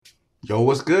Yo,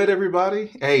 what's good, everybody?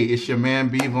 Hey, it's your man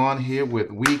B Vaughn here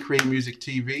with We Create Music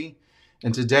TV.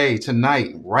 And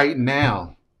tonight, right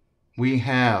now, we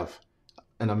have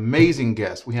an amazing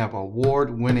guest. We have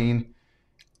award-winning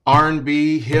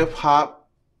R&B, hip hop.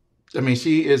 I mean,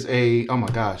 she is oh my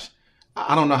gosh,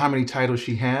 I don't know how many titles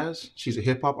she has. She's a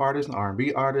hip hop artist, an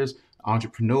R&B artist,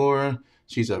 entrepreneur.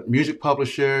 She's a music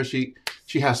publisher. She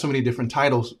has so many different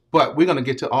titles, but we're going to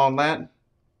get to all that.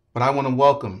 But I want to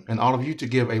welcome, and all of you to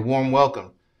give a warm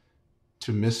welcome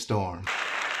to Miss Storm.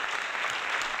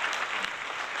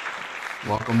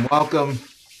 Welcome, welcome.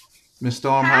 Miss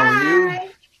Storm, how are you? Hi.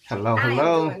 Hello, I am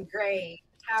hello. doing great.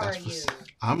 How are That's you?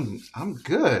 I'm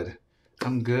good.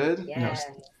 I'm good. You know, Yes.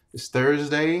 it's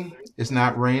Thursday. It's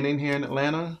not raining here in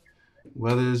Atlanta.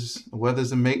 Weather's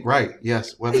amazing. Right.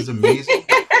 Yes, weather's amazing.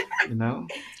 You know,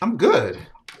 I'm good.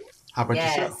 How about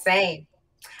yourself? Yes, same.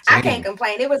 I can't Same.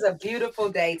 complain. It was a beautiful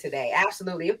day today.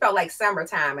 Absolutely. It felt like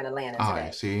summertime in Atlanta All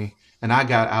right, today. see. And I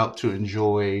got out to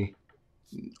enjoy,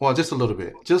 well, just a little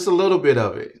bit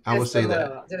of it. I would Just a say that.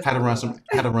 little. Just Had a to run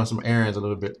little. some errands a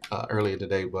little bit earlier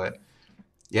today, but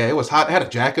yeah, it was hot. I had a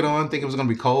jacket on, think it was gonna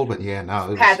be cold, but yeah,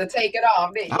 no, it Had was. to take it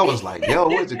off, didn't I you? was like, yo,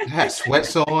 what is it? I had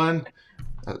sweats on,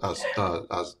 a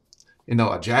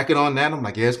a jacket on. That I'm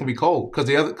like, yeah, it's gonna be cold because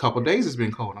the other couple of days it's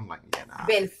been cold. I'm like, yeah, nah,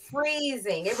 Been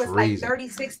freezing. It was like freezing.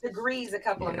 36 degrees a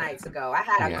couple of Yeah, nights ago. I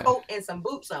had a yeah, coat and some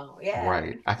boots on. Yeah.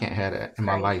 right. I can't have that in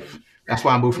my life. Crazy. That's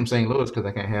why I Right. moved from St. Louis because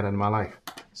I can't have that in my life.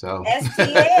 So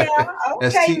STL. Okay,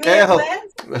 STL.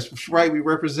 Midwest. That's right. We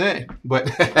represent. But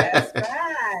That's but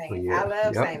right. I yeah,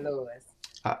 love yep. St. Louis.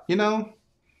 You know,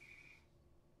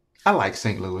 I like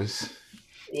St. Louis. I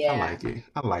Yeah. like it.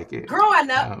 I like it. Growing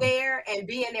up Um, there and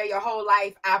being there your whole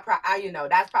life, that's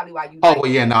probably why you oh like well,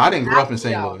 it yeah. there. No, I didn't grow I, up in you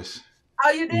St. know. Louis. Oh,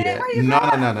 you did? Yeah. Where you No,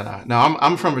 from? no, no, no, no. No,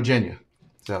 I'm from Virginia.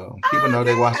 So people Oh, know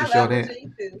they watch okay. the I show. love Then Virginia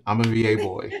too. I'm a VA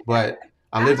boy, but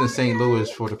I lived in Oh, St. Louis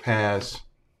okay. for the past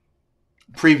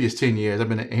previous 10 years. I've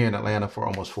been here in Atlanta for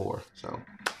almost 4. So,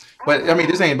 but I mean,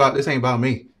 Oh, this ain't about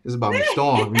me. This is about Miss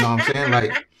Storm. You know what I'm saying? wow.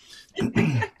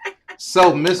 Like,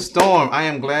 so Miss Storm, I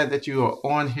am glad that you are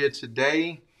on here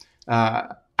today. Uh,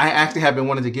 I actually have been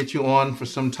wanting to get you on for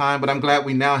some time, but I'm glad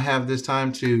we now have this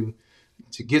time to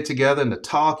get together and to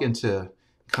talk and to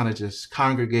kind of just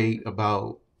congregate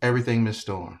about everything Miss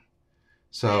Storm.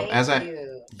 So Thank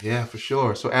you. yeah, for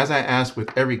sure. So as I ask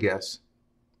with every guest,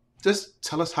 just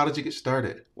tell us, how did you get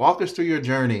started? Walk us through your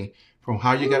journey from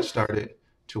how you got Woo. started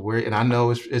to where. And I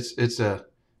know it's a.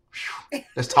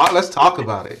 Let's talk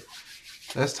about it.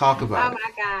 Let's talk Oh about it.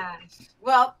 my gosh.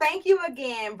 Well, thank you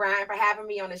again, Brian, for having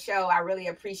me on the show. I really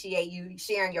appreciate you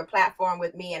sharing your platform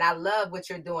with me, and I love what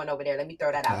you're doing over there. Let me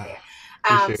throw that out there.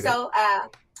 Appreciate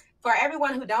it. For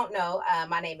everyone who don't know,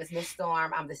 my name is Miss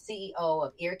Storm. I'm the CEO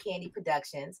of Ear Candy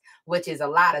Productions, which is a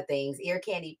lot of things. Ear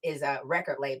Candy is a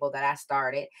record label that I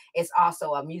started. It's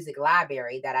also a music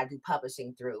library that I do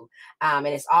publishing through, and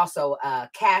it's also a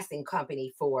casting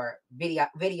company for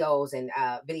videos and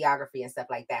videography and stuff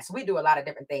like that. So we do a lot of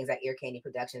different things at Ear Candy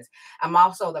Productions. I'm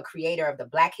also the creator of the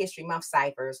Black History Month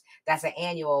Ciphers. That's an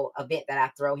annual event that I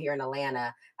throw here in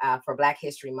Atlanta for Black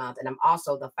History Month. And I'm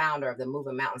also the founder of the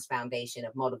Moving Mountains Foundation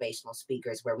of motivational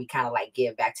speakers, where we kind of like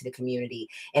give back to the community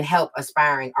and help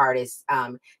aspiring artists,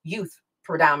 youth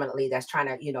predominantly, that's trying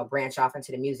to, branch off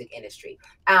into the music industry.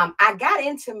 I got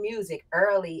into music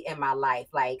early in my life.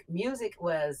 Like, music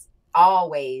was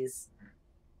always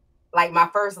like my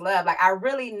first love. Like, I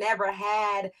really never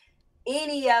had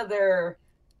any other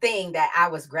thing that I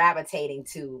was gravitating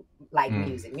to like Mm.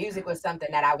 music. Music was something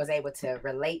that I was able to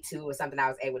relate to, or something I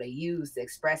was able to use to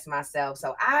express myself.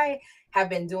 So I have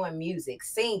been doing music,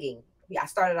 singing. Yeah, I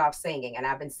started off singing, and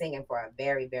I've been singing for a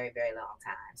very, very, very long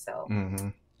time. So Mm-hmm.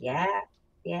 yeah,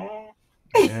 yeah.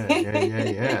 Yeah, yeah, yeah,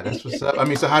 yeah. That's what's up. I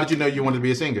mean, so how did you know you wanted to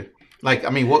be a singer? Like,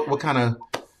 I mean, what kind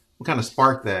of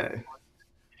sparked that?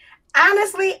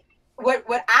 Honestly,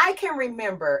 what I can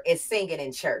remember is singing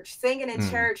in church,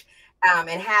 Mm.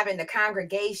 and having the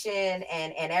congregation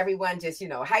and everyone just,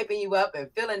 hyping you up and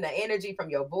feeling the energy from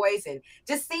your voice, and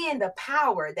just seeing the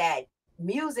power that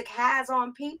music has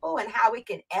on people and how it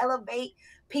can elevate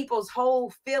people's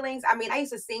whole feelings. I mean, I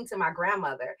used to sing to my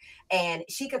grandmother, and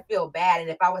she could feel bad, and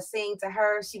if I was singing to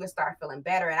her, she would start feeling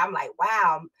better. And I'm like,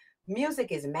 wow,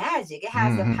 music is magic. It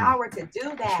has the Mm-hmm. power to do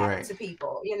That's that right. to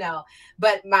people.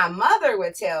 But my mother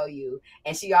would tell you,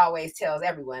 and she always tells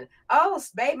everyone, "Oh,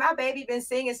 babe, my baby been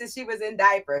singing since she was in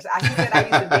diapers." She said I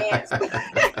used to dance.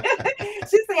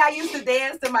 She said I used to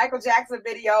dance to Michael Jackson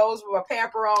videos with a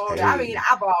pamper on. I mean, Hey,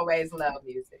 I've always loved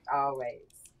music, always.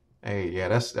 hey, yeah,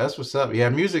 that's what's up. Yeah,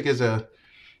 music is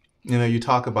you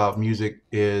talk about music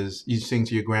is you sing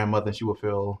to your grandmother and she will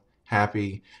feel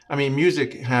happy. I mean,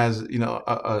 music has,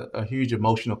 a huge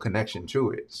emotional connection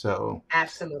to it. So, I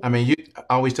Absolutely. mean, I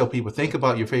always tell people, think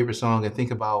about your favorite song and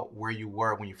think about where you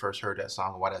were when you first heard that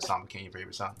song and why that song became your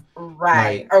favorite song.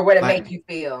 Right. Like, Or what it like make you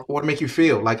feel. what make you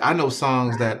feel? Like, I know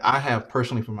songs Right. that I have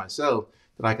personally for myself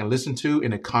that I can listen to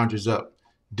and it conjures up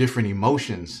different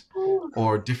emotions Ooh,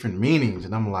 or different meanings,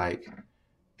 and I'm like,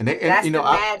 and that's the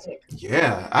magic.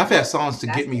 yeah, I've had songs to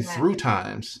That's get the me through magic.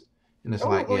 times, and it's Oh,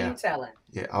 like, who yeah, you telling?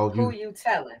 yeah, oh, Who you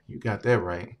telling? you got that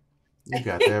right, you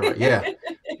got that right, yeah.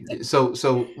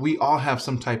 So we all have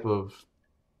some type of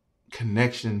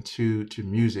connection to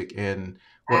music and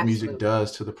what music Absolutely.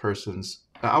 does to the person's.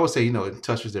 I would say, it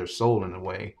touches their soul in a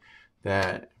way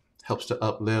that helps to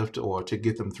uplift or to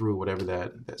get them through whatever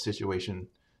that situation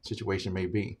may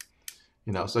be.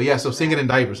 So yeah, so singing in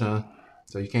Right. diapers, huh?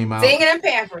 So you came out Singing in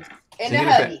Pampers. In the singing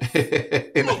in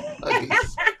Huggies. in the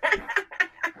Huggies.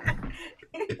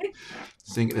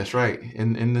 Singing, that's right.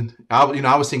 And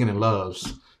I was singing in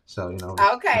Loves. So no,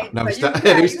 Okay. no, So we you stop. you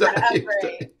got We you got stop. to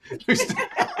upgrade. We stop.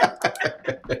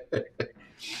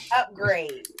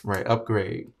 Upgrade. Right,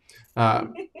 upgrade.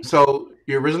 So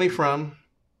you're originally from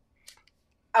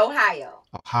Ohio.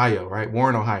 Ohio, right?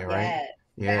 Warren, Ohio, right? Yes.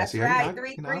 Yeah. That's See, right.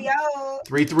 330.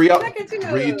 330, Look at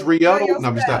three you three doing zero. your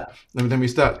No, we stuff. stop. Let me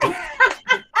stop.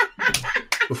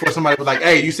 Before somebody was like,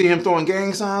 "Hey, you see him throwing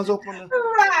gang signs up on the?"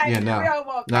 Right. Yeah, We no, don't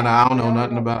want no, no. that. I don't We know don't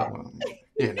nothing want about. that.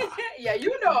 Yeah, no. Yeah,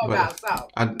 you know But about some.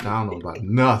 I don't know about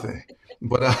nothing.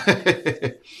 But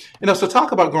so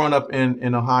talk about growing up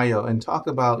in Ohio and talk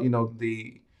about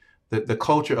the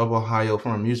culture of Ohio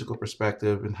from a musical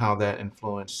perspective and how that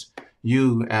influenced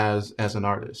you as an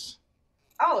artist.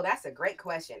 Oh, that's a great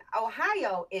question.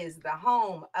 Ohio is the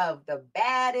home of the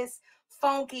baddest,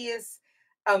 funkiest,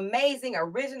 amazing,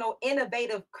 original,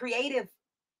 innovative, creative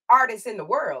artists in the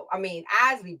world. I mean,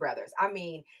 Isley Brothers. I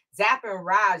mean, Zapp and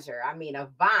Roger. I mean,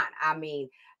 Avant. I mean,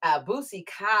 Boosie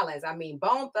Collins. I mean,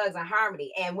 Bone Thugs and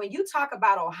Harmony. And when you talk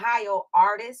about Ohio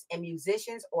artists and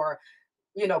musicians, or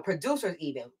producers,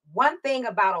 even one thing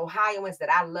about Ohioans that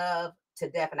I love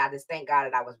to death, and I just thank God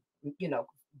that I was, you know,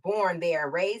 born there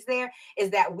and raised there,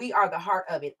 is that we are the heart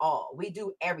of it all. We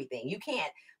do everything. You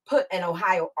can't put an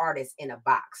Ohio artist in a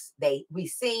box. We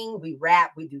sing, we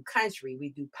rap, we do country, we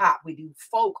do pop, we do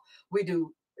folk, we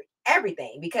do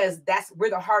everything, because we're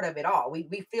the heart of it all.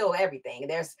 We feel everything.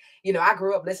 There's, I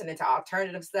grew up listening to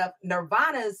alternative stuff.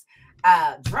 Nirvana's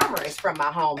drummer is from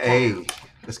my hometown. Hey,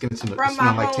 let's get into the From my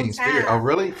Smell Like Teen Spirit. Oh, hometown.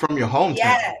 really? From your hometown?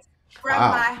 Yes, from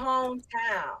Wow. my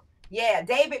hometown. Yeah,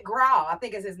 David Grawl, I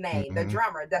think is his name, the Hmm.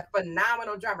 drummer, the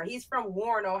phenomenal drummer. He's from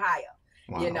Warren, Ohio.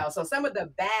 Wow. So some of the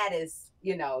baddest,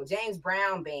 James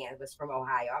Brown band was from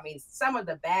Ohio. I mean, some of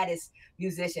the baddest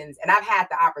musicians, and I've had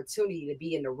the opportunity to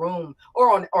be in the room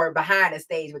or behind the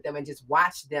stage with them and just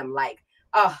watch them. Like,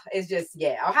 oh, it's just,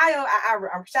 yeah, Ohio. I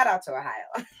shout out to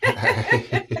Ohio.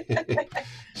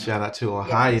 Shout out to Yeah,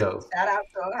 Ohio. shout out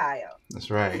to Ohio. That's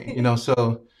right.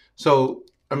 So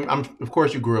of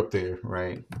course you grew up there,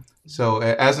 right? So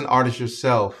as an artist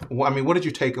yourself, I mean, what did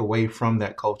you take away from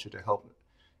that culture to help,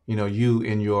 you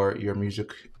in your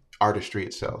music artistry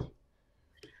itself?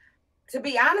 To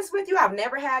be honest with you, I've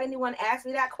never had anyone ask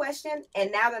me that question.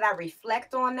 And now that I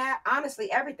reflect on that,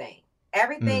 honestly, everything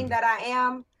Mm, that I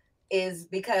am is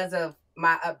because of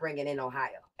my upbringing in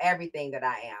Ohio. Everything that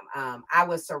I am. I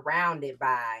was surrounded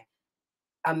by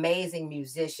amazing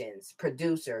musicians,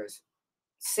 producers,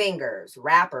 singers,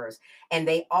 rappers, and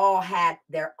they all had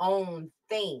their own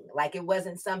thing. Like, it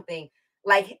wasn't something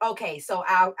like, okay, so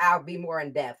I'll be more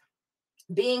in depth.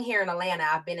 Being here in Atlanta,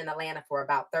 I've been in Atlanta for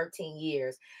about 13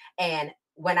 years. And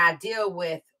when I deal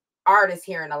with artists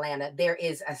here in Atlanta, there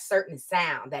is a certain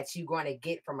sound that you're going to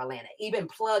get from Atlanta. Even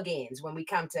plugins, when we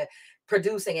come to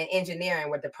producing and engineering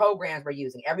with the programs we're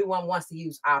using, everyone wants to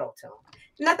use auto tune.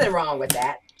 Nothing wrong with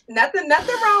that. Nothing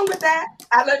wrong with that.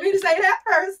 Let me say that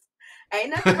first.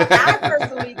 Ain't nothing wrong. I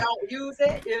personally don't use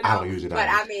it, I don't use it but either.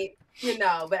 I mean,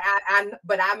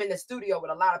 but I'm in the studio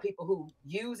with a lot of people who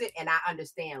use it, and I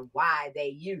understand why they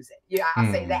use it. Yeah,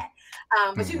 I'll say Mm, that.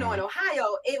 But in hmm.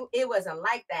 Ohio, it wasn't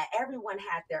like that. Everyone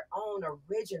had their own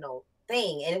original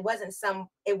thing, and it wasn't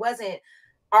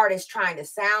artists trying to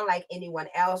sound like anyone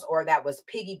else or that was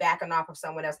piggybacking off of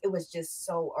someone else. It was just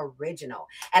so original.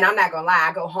 And I'm not gonna lie,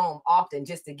 I go home often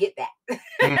just to get that.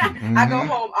 I go Mm-hmm.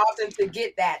 home often to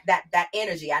get that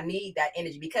energy. I need that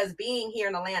energy, because being here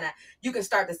in Atlanta, you can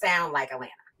start to sound like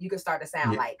Atlanta. You can start to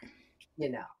sound Yeah, like, you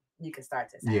know, you can start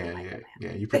to sound yeah, like yeah, yeah.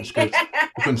 Atlanta. You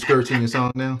putting skirts in your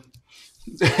song now?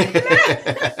 Skirt,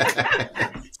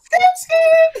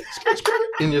 skirt. Skirt, skirt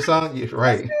in your song? Yeah,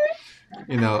 right.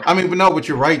 I mean, but no, but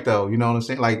you're right though. You know what I'm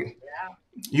saying? Like,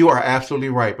 Yeah. You are absolutely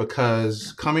right,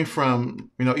 because coming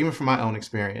from, even from my own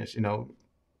experience,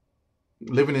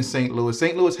 living in St. Louis,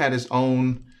 St. Louis had its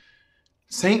own.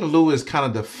 St. Louis kind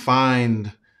of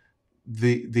defined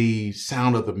the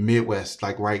sound of the Midwest,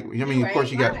 like, right. I mean, You of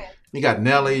course, ain't lying. you got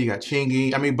Nelly, you got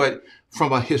Chingy. I mean, but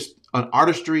from an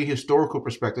artistry historical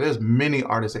perspective, there's many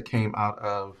artists that came out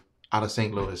of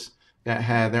St. Louis that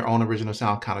had their own original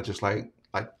sound, kind of just like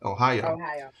Ohio.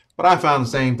 Ohio. But I found the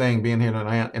same thing being here in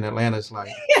Atlanta. In Atlanta, it's like,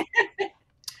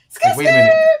 Skip, wait a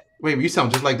minute, skip. you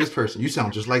sound just like this person. You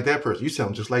sound just like that person. You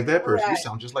sound just like that person. You Right.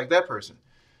 sound just like that person.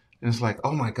 And it's like,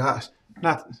 oh my gosh,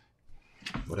 not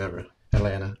whatever.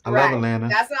 Atlanta. I love Right. Atlanta.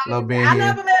 That's all Love I'm being saying. I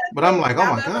love here. Atlanta But I'm too. like, oh I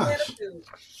my love Atlanta gosh. too.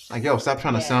 Like, yo, stop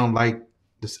trying to Yeah. sound like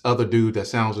this other dude that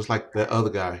sounds just like that other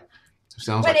guy who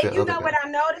sounds But like that you other know what guy. I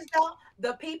noticed though?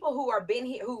 The people who are been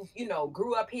here, who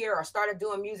grew up here or started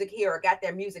doing music here or got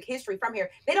their music history from here,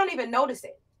 they don't even notice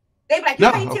it. They be like, you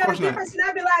No, can't of tell the course not. difference, and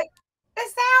I be like,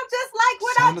 it sounds just like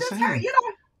what I Sound the just heard. same.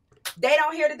 They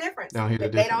don't hear the They difference. don't hear the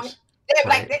They don't. difference. They're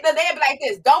like Right. they'd be like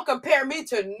this. Don't compare me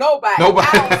to nobody. I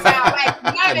Nobody. don't sound like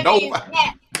none of these Nobody.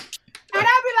 cats. And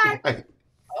I'd be like, Right.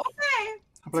 okay,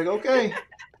 I'm like, okay.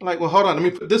 I'm like, well, hold on. Let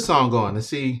me put this song on and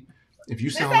see if you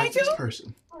this sound like ain't this you,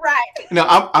 person. right? Now,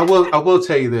 I will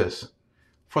tell you this.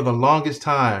 For the longest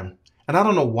time, and I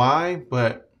don't know why,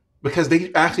 but because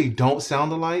they actually don't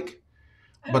sound alike,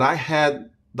 but I had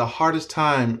the hardest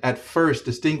time at first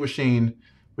distinguishing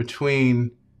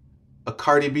between a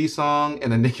Cardi B song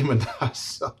and a Nicki Minaj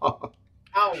song.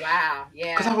 Oh wow,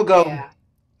 Because I yeah, would go, yeah.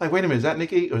 like, wait a minute, is that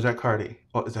Nicki or is that Cardi?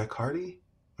 Oh, is that Cardi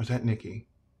or is that Nicki?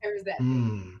 There's that Nikki.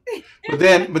 Hmm.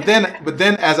 But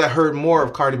then, as I heard more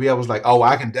of Cardi B, I was like, oh,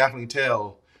 I can definitely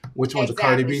tell which one's a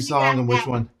Cardi Exactly. B She got song and which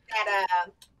one. that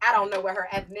I don't know what her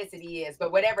ethnicity is,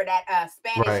 but whatever that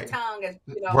Spanish Right, tongue is,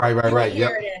 right, right, you can right. hear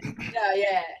Yep, it.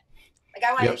 Yeah. Like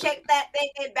I want to yep. shake that thing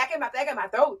back in my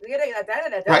throat.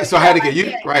 Right. So I had to get Like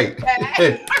used. Right.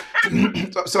 yeah.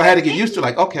 So I But had to get used to,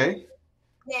 like, okay,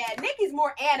 Yeah, Nikki's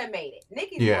more animated.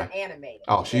 Nikki's more yeah. animated.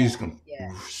 Oh, she's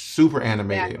Yeah, super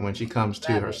animated when definitely. she comes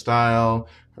to Love her it. style,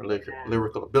 her Yeah,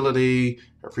 lyrical ability,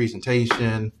 her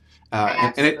presentation,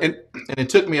 absolutely. and it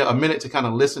took me a minute to kind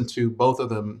of listen to both of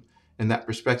them in that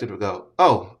perspective to go,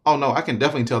 oh no, I can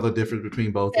definitely tell the difference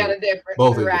between Tell the difference,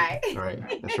 both of you. right? Right,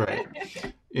 that's right.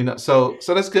 So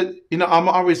that's good. I'm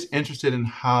always interested in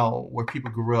how where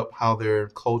people grew up, how their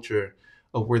culture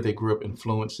of where they grew up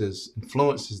influences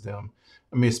them.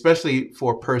 I mean, especially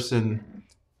for a person,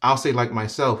 I'll say like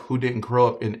myself, who didn't grow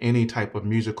up in any type of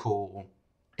musical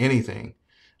anything.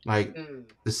 Like Mm,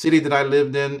 the city that I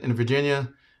lived in Virginia,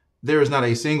 there is not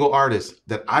a single artist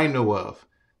that I know of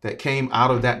that came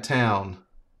out of that town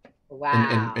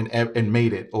wow. and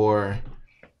made it. Or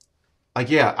like,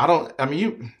 yeah, I don't. I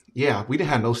mean, yeah, we didn't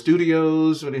have no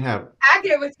studios. We didn't have. I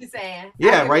get what you're saying. I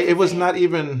Yeah, get right. what It you're was saying. not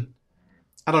even.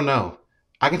 I don't know.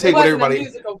 I can tell It you what wasn't a everybody.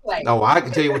 musical place. No, I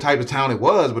can tell you what type of town it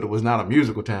was, but it was not a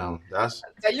musical town. That's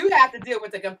So you have to deal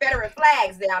with the Confederate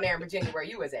flags down there in Virginia where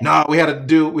you was at. no. We had to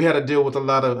deal with a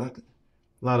lot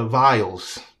of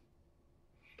vials.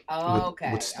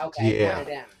 With Okay. One yeah, of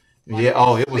them. One yeah. of them.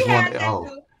 Oh, it We was one. had that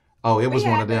too. Oh, it We was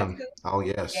one had of that them. too. Oh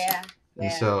yes. Yeah.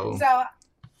 And Yeah. so.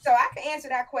 So I can answer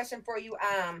that question for you.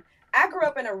 I grew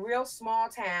up in a real small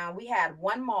town. We had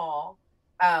one mall,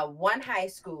 one high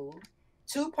school,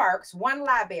 two parks, one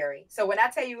library. So when I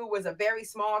tell you it was a very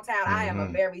small town, I am a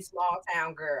Hmm. very small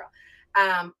town girl.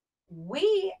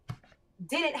 We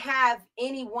didn't have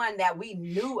anyone that we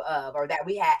knew of or that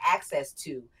we had access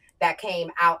to that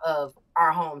came out of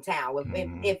our hometown.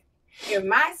 If Hmm. in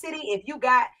my city, if you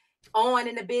got on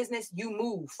in the business, you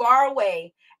move far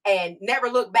away and never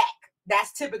look back.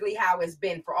 That's typically how it's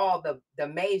been for all the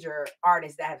major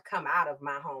artists that have come out of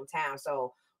my hometown.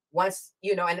 So once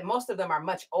and most of them are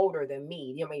much older than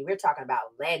me. I mean, we're talking about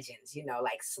legends,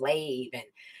 like Slave and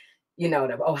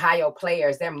the Ohio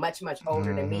players. They're much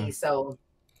older than me. Hmm. So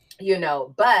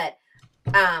but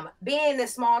being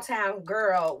this small town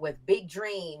girl with big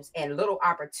dreams and little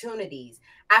opportunities,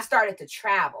 I started to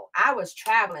travel. I was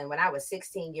traveling when I was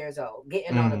 16 years old,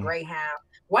 getting on a Hmm. Greyhound.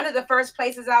 One of the first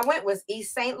places I went was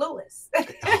East St. Louis.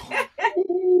 Oh.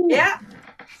 Yeah,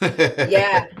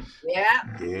 yeah, yeah.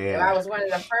 I Yeah. was one of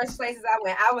the first places I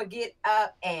went. I would get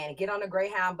up and get on a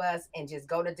Greyhound bus and just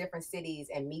go to different cities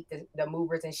and meet the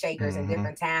movers and shakers in Hmm.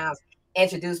 different towns,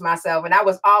 introduce myself. And I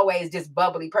was always just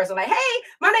bubbly person, like, hey,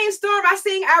 my name's Storm. I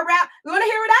sing, I rap. You want to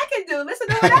hear what I can do? Listen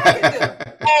to what I can do.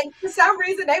 And for some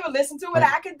reason, they would listen to what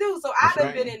Right. I could do. So That's I'd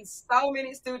have right. been in so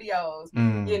many studios,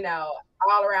 Mm.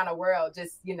 all around the world,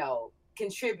 just,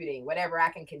 contributing whatever I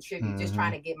can contribute, just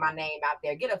trying Hmm. to get my name out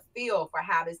there, get a feel for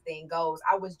how this thing goes.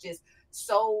 I was just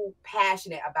so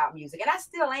passionate about music, and I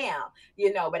still am,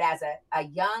 but as a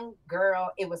young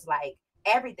girl, it was like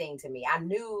everything to me. I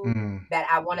knew Mm, that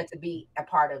I wanted to be a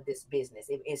part of this business.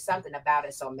 It's something about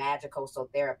it so magical, so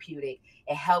therapeutic.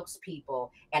 It helps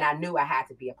people, and I knew I had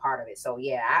to be a part of it. So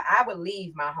yeah, I would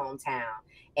leave my hometown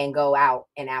and go out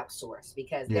and outsource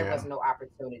because there was yeah. no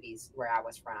opportunities where I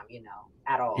was from,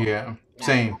 at all. Yeah. Not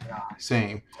Same. at all.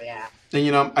 Same. Yeah.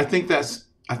 And I think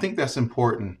that's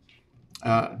important.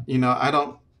 I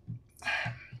don't.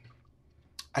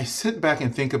 I sit back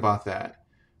and think about that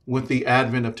with the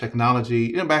advent of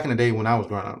technology. Back in the day when I was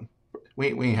growing up, we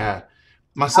ain't had.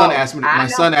 My son Oh, asked me. I My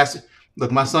know. son asked.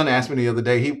 Look, my son asked me the other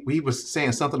day. He was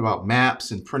saying something about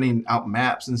maps and printing out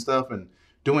maps and stuff and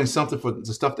doing something for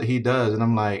the stuff that he does. And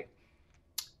I'm like,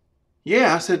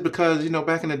 yeah. I said because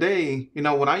back in the day,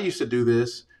 when I used to do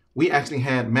this, we actually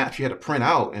had maps you had to print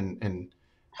out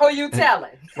Who you and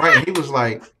telling? right. And he was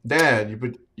like, Dad,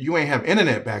 but you ain't have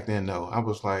internet back then though. I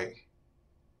was like,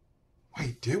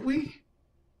 wait, did we?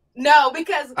 No,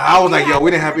 because I was we like, had yo,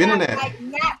 we to didn't have print out internet. like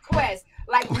MapQuest,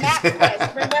 like MapQuest.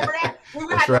 Remember that? We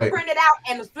would That's have to right. print it out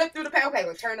and flip through the paper. Okay,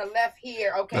 we'll turn the left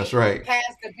here. That's Okay, right.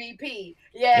 past the BP.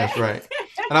 Yeah. That's right.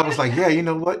 And I was like, yeah, you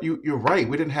know what? You're right.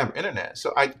 We didn't have internet.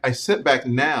 So I sit back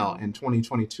now in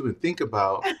 2022 and think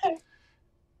about,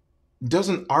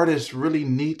 doesn't artists really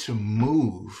need to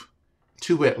move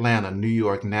to Atlanta, New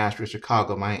York, Nashville,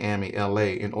 Chicago, Miami,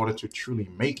 LA in order to truly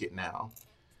make it now?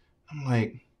 I'm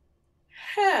like,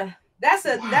 Huh. That's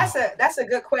a that's wow. a that's a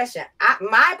good question.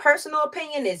 My personal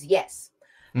opinion is yes,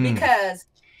 Mm, because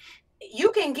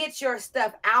you can get your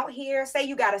stuff out here. Say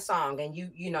you got a song and you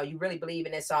really believe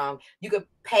in this song. You could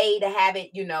pay to have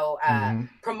it, hmm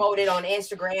promoted on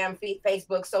Instagram,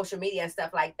 Facebook, social media, and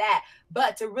stuff like that.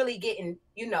 But to really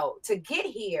to get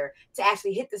here, to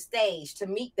actually hit the stage, to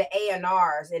meet the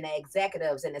A&Rs and the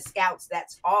executives and the scouts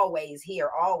that's always here,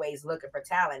 always looking for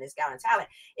talent and scouting talent,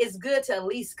 it's good to at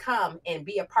least come and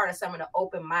be a part of some of the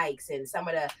open mics and some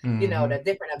of the, hmm the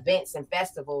different events and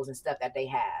festivals and stuff that they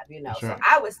have. That's So right.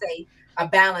 I would say a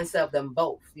balance of them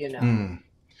both. Mm.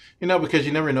 Because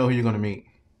you never know who you're going to meet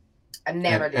I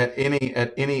never at, do.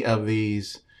 at any of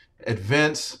these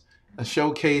events,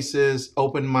 showcases,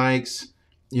 open mics.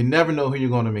 You never know who you're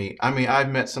going to meet. I mean, I've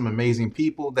met some amazing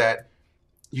people that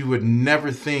you would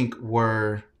never think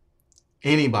were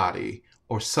anybody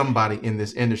or somebody in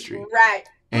this industry. Right.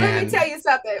 Let me tell And you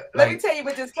something. Let me like, tell you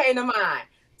what just came to mind.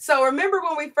 So remember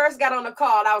when we first got on the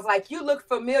call, I was like, you look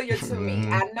familiar to me.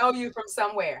 mhm. I know you from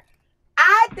somewhere.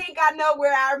 I think I know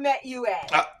where I met you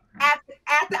at. Uh, After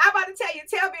I'm about to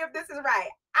tell me if this is right.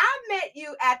 I met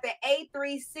you at the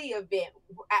A3C event.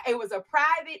 It was a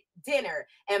private dinner,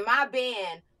 and my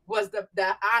band was the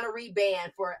honorary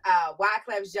band for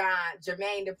Wyclef Jean,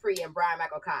 Jermaine Dupri, and Brian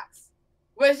Michael Cox.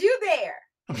 Was you there?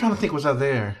 I'm trying to think, was I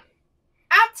there?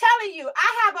 I'm telling you,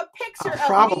 I have a picture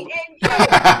of me Probably. and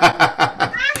you.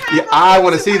 I Yeah, have a I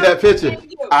want to see picture of that me picture.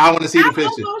 and you. I want to see the I'm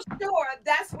picture. almost sure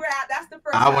that's the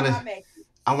first I time want I to. met you.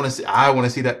 I want to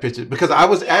see that picture because I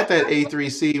was Yep. at that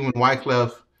A3C when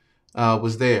Wyclef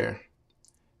was there,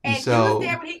 and And you was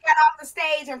there so when he got off the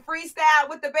stage and freestyle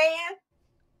with the band.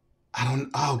 I don't.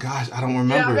 Oh gosh, I don't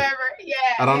You don't remember. remember? Yeah,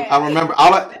 I don't. I yeah. remember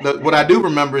what I do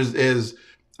remember is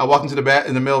I walked into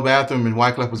the male bathroom and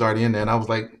Wyclef was already in there, and I was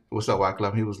like, "What's up,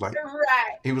 Wyclef?"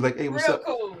 Right. He was like, "Hey, what's Real up?"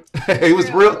 cool. He was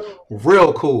Real real, cool.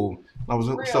 real cool. I was,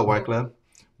 "What's Real up, cool. Wyclef?"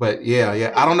 But yeah,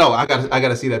 yeah. I don't know. I got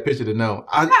to see that picture to know.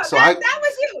 No, So that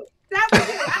was you. That was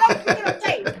you. I don't forget a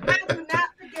face. I do not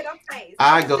forget a face.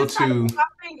 I I was go just trying to to put my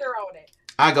finger on it.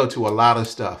 I go to a lot of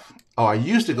stuff. Oh, I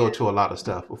used to go Yeah, to a lot of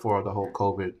stuff before the whole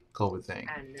COVID thing.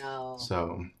 I know.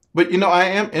 So, but I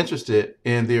am interested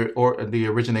in the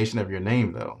origination of your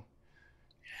name, though.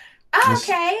 Miss.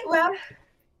 Okay, well,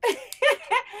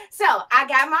 so I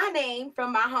got my name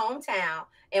from my hometown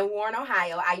in Warren,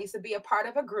 Ohio. I used to be a part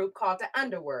of a group called the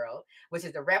Underworld, which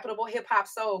is a reputable hip hop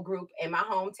soul group in my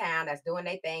hometown that's doing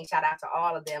their thing. Shout out to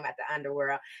all of them at the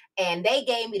Underworld. And they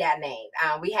gave me that name.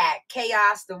 We had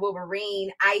Chaos, the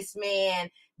Wolverine, Iceman,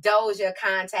 Doja,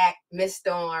 Contact, Miss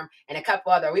Storm, and a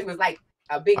couple other. We was like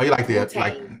a Oh, big you like Wu the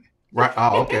like Tang. right?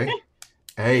 Oh, okay.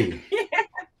 Hey,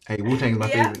 hey, Wu Tang is my Yeah.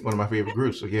 favorite, one of my favorite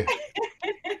groups. So yeah.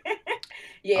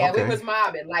 Yeah, we Okay. was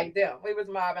mobbing like them. We was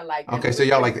mobbing like them. Okay. So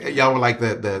y'all were like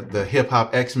the hip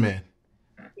hop X Men.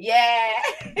 Yeah.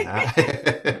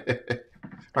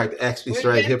 Right. The X We've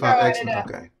right. been Hip hop throwing X it Men. up.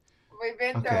 Okay. We've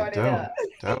been Okay. throwing it Dope. up.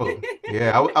 Dope.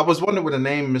 Yeah. I was wondering where the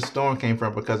name Miss Storm came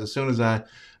from because as soon as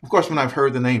of course, when I've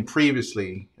heard the name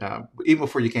previously, even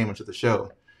before you came into the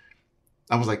show,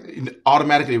 I was like,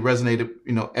 automatically it resonated,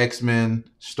 X-Men,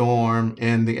 Storm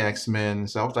in the X-Men.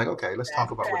 So I was like, okay, let's talk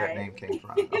That's about where that right. name came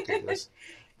from. Okay,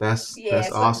 that's Yeah,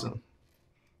 so awesome.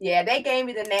 yeah, they gave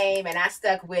me the name and I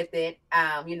stuck with it.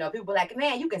 People were like,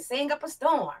 man, you can sing up a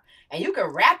storm and you can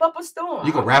rap up a storm.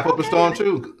 You can I'm like, wrap up a okay, storm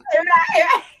too.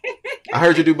 right. I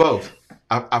heard you do both.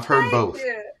 I've heard Thank both.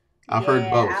 you. I've heard Yeah,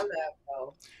 I both. love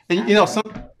both. And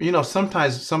I love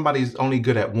sometimes somebody's only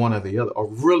good at one or the other, or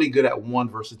really good at one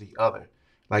versus the other.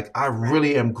 Like I right.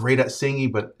 really am great at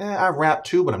singing, but I rap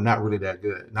too, but I'm not really that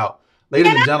good. Now, ladies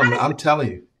And and gentlemen, I'm telling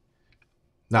you,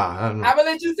 nah, I'm gonna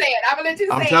let you say it. I'm gonna let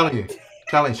you I'm say telling you,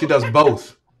 it. she does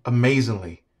both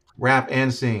amazingly, rap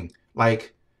and sing.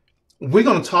 Like we're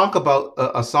gonna talk about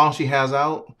a song she has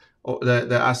out,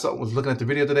 that I saw, was looking at the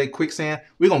video today, Quicksand.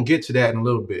 We're gonna get to that in a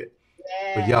little bit.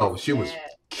 But Yes, yo, she was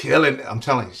yes. killing it. I'm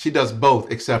telling you, she does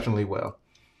both exceptionally well.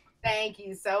 Thank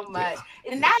you so much.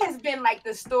 Yeah. And that has been like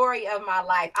the story of my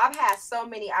life. I've had so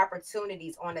many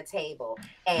opportunities on the table,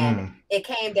 and Mm, it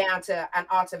came down to an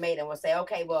ultimatum. Will say,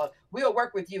 okay, well, we'll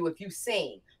work with you if you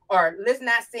sing. Or let's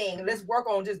not sing. Let's work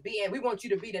on just being. We want you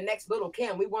to be the next little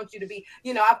Kim. We want you to be.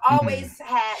 I've mm, always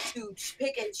had to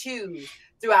pick and choose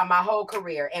throughout my whole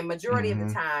career, and majority of the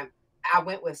mm. time, I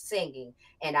went with singing,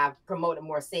 and I promoted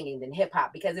more singing than hip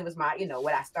hop because it was my,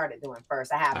 what I started doing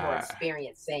first. I have more Ah,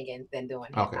 experience singing than doing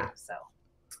hip okay. hop. So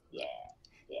yeah,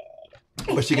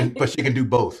 But yeah. she can do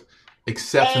both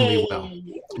exceptionally well.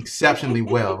 Hey, Exceptionally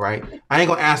well, right? I ain't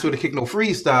gonna ask her to kick no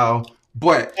freestyle,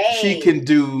 but she hey, can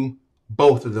do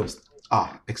both of those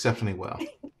exceptionally well.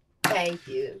 thank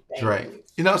you, That's thank right.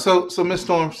 you. So Miss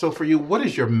Storm, so for you, what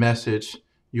is your message,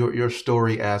 your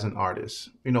story as an artist?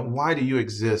 Why do you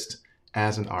exist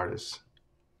as an artist?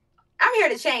 I'm here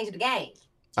to change the game.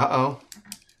 Uh oh.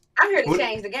 I'm here to What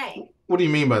change the game. What do you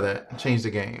mean by that? Change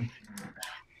the game.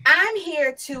 I'm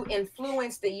here to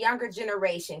influence the younger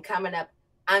generation coming up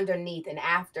underneath and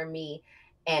after me,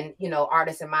 and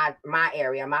artists in my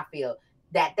area, my field,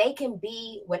 that they can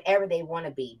be whatever they want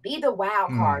to be. Be the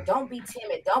wild card. Mm, Don't be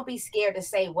timid. Don't be scared to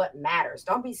say what matters.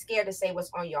 Don't be scared to say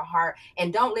what's on your heart,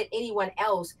 and don't let anyone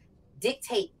else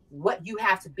dictate what you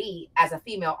have to be as a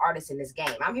female artist in this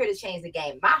game. I'm here to change the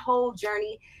game. My whole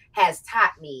journey has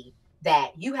taught me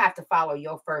that you have to follow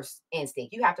your first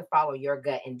instinct. You have to follow your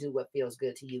gut and do what feels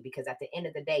good to you, because at the end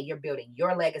of the day, you're building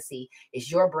your legacy. It's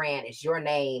your brand, it's your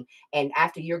name. And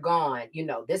after you're gone,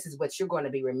 this is what you're going to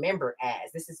be remembered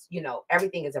as. This is,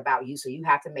 everything is about you. So you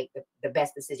have to make the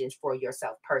best decisions for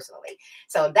yourself personally.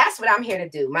 So that's what I'm here to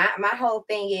do. My whole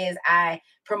thing is I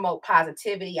promote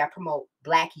positivity, I promote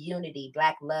Black unity,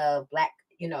 Black love, Black,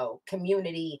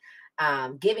 community,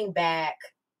 giving back,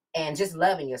 and just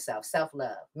loving yourself,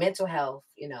 self-love, mental health.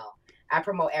 I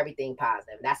promote everything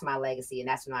positive. That's my legacy, and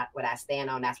that's not what I stand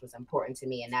on. That's what's important to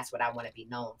me, and that's what I want to be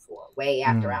known for way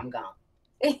after mm. I'm gone.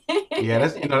 Yeah,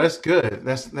 that's good.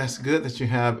 That's good that you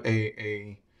have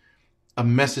a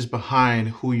message behind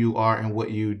who you are and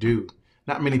what you do.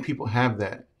 Not many people have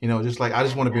that. Just like I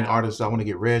just I want to be an know. artist. I want to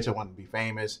get rich. I want to be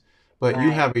famous. But you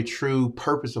Right. have a true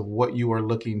purpose of what you are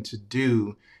looking to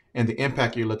do and the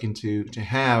impact you're looking to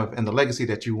have and the legacy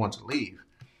that you want to leave.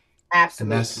 And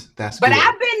Absolutely. that's But good.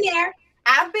 I've been there.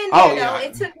 I've been Oh there though. yeah,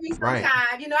 It took me some right. time.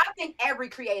 I think every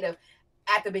creative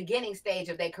at the beginning stage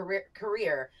of their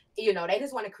career, they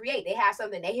just want to create. They have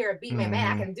something, they hear a beat, man,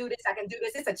 I Hmm. can do this, I can do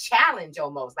this. It's a challenge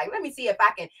almost. Like, let me see if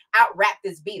I can out rap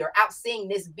this beat or out sing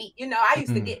this beat. I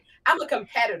used to Hmm. get, I'm a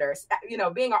competitor.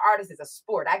 Being an artist is a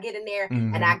sport. I get in there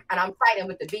and Hmm. I'm fighting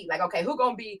with the beat. Like, okay, who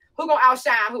gonna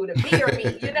outshine who, the beat or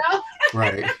me?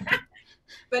 Right.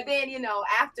 But then,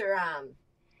 after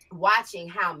watching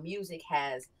how music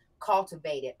has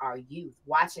cultivated our youth,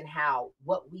 watching how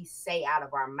what we say out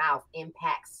of our mouth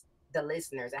impacts the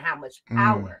listeners and how much Mm.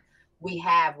 power we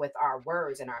have with our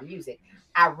words and our music,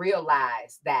 I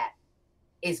realized that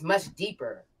it's much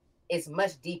deeper. It's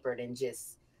much deeper than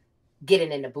just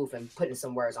getting in the booth and putting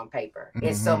some words on paper.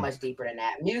 It's so Hmm. much deeper than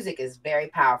that. Music is very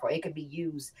powerful. It could be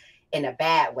used in a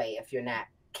bad way if you're not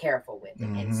careful with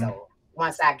it. And Hmm. so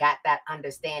once I got that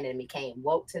understanding and became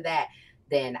woke to that,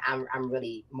 then I'm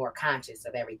really more conscious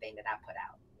of everything that I put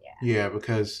out. Yeah. Yeah,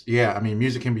 because yeah, I mean,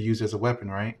 music can be used as a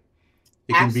weapon, right?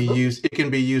 It can be Absolutely. used. It can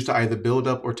be used to either build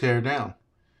up or tear down,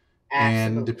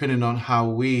 and Absolutely. depending on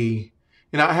how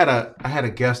I had a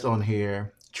guest on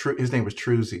here. His name was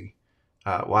Truzy.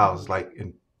 Wow, it was Mhm. like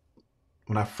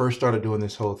when I first started doing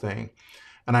this whole thing,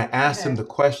 and I asked him Okay. the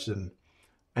question.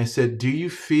 I said, "Do you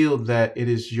feel that it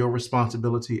is your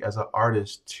responsibility as an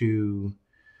artist to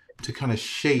kind of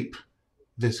shape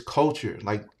this culture?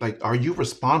 Like, are you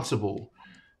responsible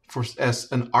for as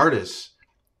an artist?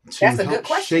 to That's a good help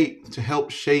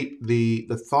question. shape the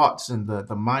thoughts and the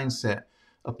mindset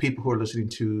of people who are listening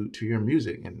to your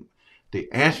music? And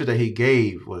the answer that he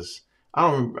gave was, I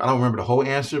don't remember the whole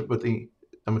answer, but I'm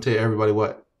gonna tell everybody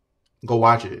what, go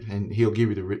watch it and he'll give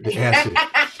you the answer.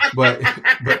 But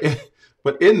but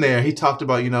but in there he talked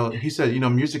about, he said,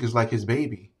 music is like his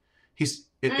baby.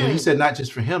 And he Mm, said not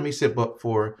just for him, he said, but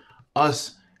for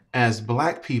us as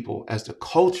black people, as the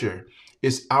culture,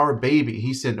 it's our baby.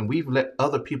 He said, and we've let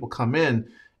other people come in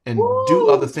and do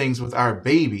other woo, things with our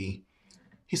baby.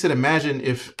 He said, imagine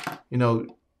if, you know,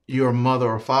 you're a mother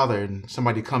or father and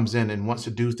somebody comes in and wants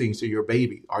to do things to your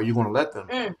baby. Are you going to let them?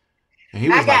 mm. And he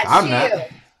I was like, got I'm not.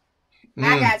 chills.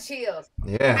 I Mm, got chills.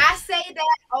 yeah. I say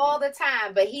that all the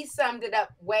time, but he summed it up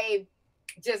way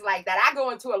just like that. I go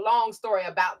into a long story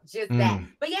about just that. Mm,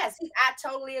 But yes, I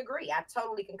totally agree. I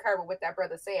totally concur with what that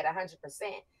brother said. 100%.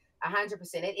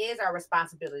 100%. It is our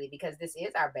responsibility because this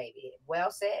is our baby.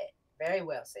 Well said. Very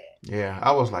well said. yeah.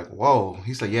 I was like, whoa.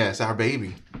 He said, yeah, it's our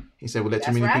baby. He said, we let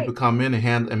too That's many right. people come in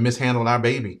and mishandle our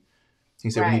baby. Right. He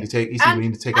said, we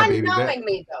need to take our baby back.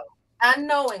 Unknowingly though.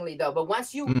 Unknowingly though. But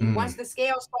once Mm, once the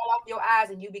scales fall off your eyes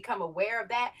and you become aware of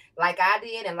that, like I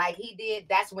did and like he did,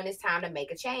 that's when it's time to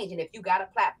make a change. And if you got a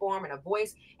platform and a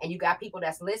voice and you got people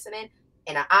that's listening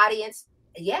and an audience,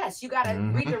 yes, you gotta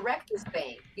hmm. redirect this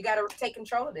thing. You gotta take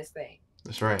control of this thing.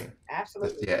 That's right.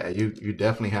 Absolutely. Yeah, you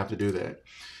definitely have to do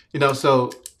that.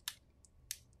 So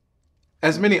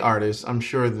as many artists, I'm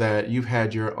sure that you've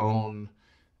had your own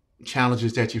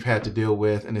challenges that you've had to deal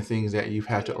with and the things that you've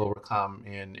Oh had to yeah. overcome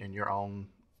in your own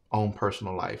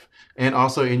personal life and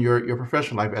also in your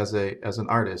professional life as an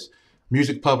artist,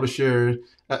 music publisher.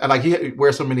 Like you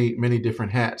wear so many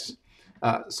different hats.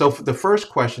 So the first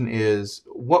question is,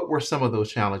 what were some of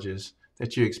those challenges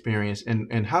that you experienced,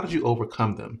 and how did you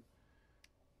overcome them?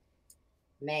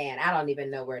 Man, I don't even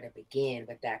know where to begin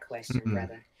with that question, Mm,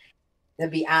 brother. To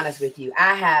be honest with you,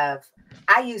 I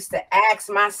used to ask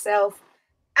myself,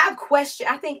 I've questioned,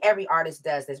 I think every artist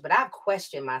does this, but I've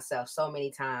questioned myself so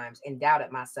many times and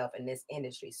doubted myself in this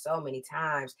industry so many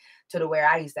times to the where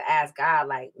I used to ask God,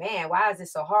 like, man, why is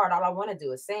this so hard? All I want to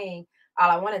do is sing. All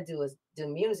I want to do is do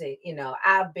music.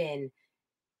 I've been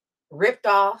ripped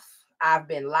off. I've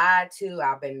been lied to.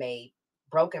 I've been made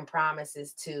broken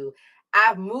promises to.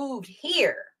 I've moved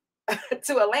here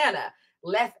to Atlanta,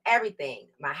 left everything,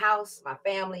 my house, my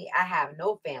family. I have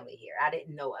no family here. I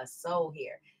didn't know a soul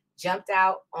here. Jumped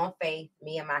out on faith,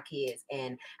 me and my kids.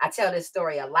 And I tell this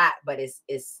story a lot, but it's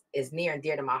near and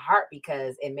dear to my heart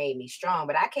because it made me strong.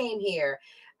 But I came here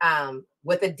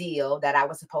with a deal that I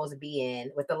was supposed to be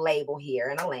in with a label here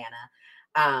in Atlanta.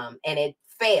 And it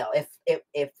failed.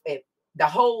 If the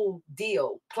whole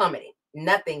deal plummeted,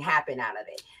 nothing happened out of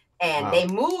it. And wow. they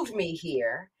moved me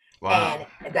here, Wow.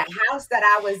 and the house that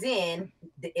I was in,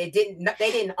 they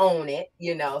didn't own it,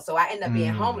 so I ended up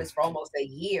being Mm, homeless for almost a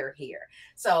year here.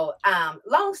 So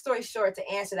long story short, to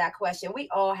answer that question, we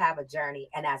all have a journey,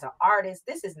 and as an artist,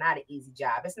 this is not an easy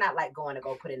job. It's not like going to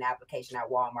go put an application at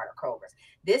Walmart or Kroger's.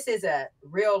 This is a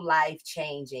real life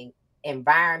changing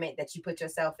environment that you put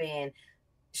yourself in.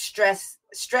 Stress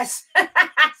stress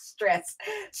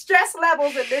stress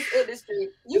levels in this industry,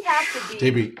 you have to be,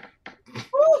 JB,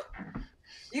 whew,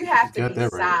 you you have to got be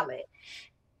that right. solid.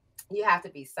 You have to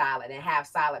be solid and have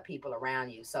solid people around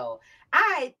you. So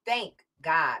I thank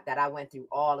God that I went through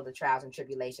all of the trials and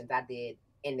tribulations I did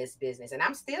in this business. And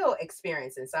I'm still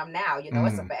experiencing some now. It's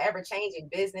a Mm, forever changing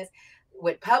business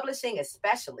with publishing,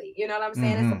 especially. You know what I'm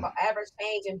saying? It's a hmm. forever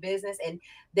changing business. And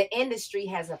the industry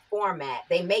has a format.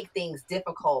 They make things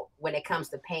difficult when it comes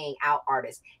to paying out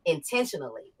artists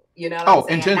intentionally. You know what I'm Oh,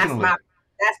 saying? intentionally.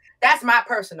 That's my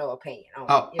personal opinion on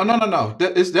it, Oh, no, no, no.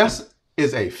 That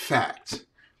is a fact.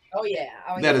 Oh yeah.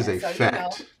 Oh That is yeah. a So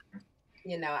fact.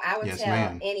 I would Yes, tell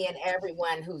ma'am. any and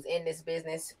everyone who's in this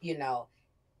business,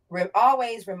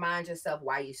 always remind yourself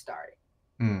why you started.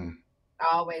 Mm,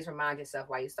 Always remind yourself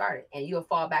why you started, and you'll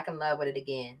fall back in love with it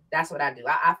again. That's what I do.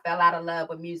 I fell out of love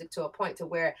with music to a point to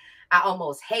where I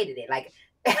almost hated it, like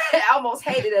I almost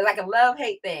hated it, like a love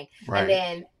hate thing. And right.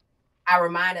 then I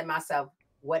reminded myself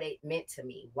what it meant to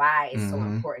me, why it's so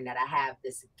Mm-hmm. important that I have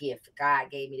this gift.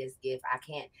 God gave me this gift. I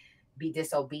can't be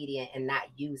disobedient and not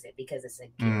use it because it's a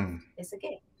gift. Mm, It's a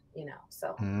gift,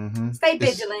 So mm-hmm. stay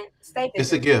It's vigilant. Stay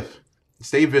it's a vigilant. gift.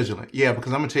 Stay vigilant. Yeah,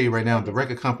 because I'm gonna tell you right Stay now, the vigilant.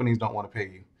 record companies don't want to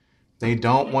pay you. They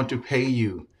don't want to pay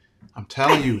you. I'm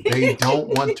telling you, they don't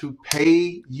want to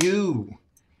pay you.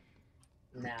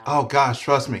 No. Oh gosh,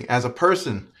 trust me. As a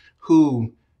person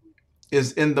who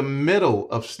is in the middle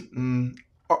of,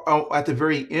 or at the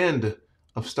very end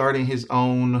of starting his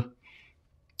own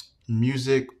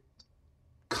music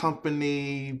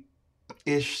company,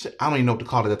 ish. I don't even know what to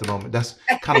call it at the moment. That's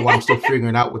kind of why I'm still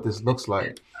figuring out what this looks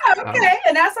like. Okay,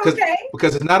 and that's Because okay.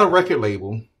 because it's not a record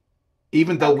label,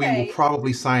 even though we will Okay,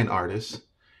 probably sign artists.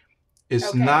 It's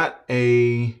okay, not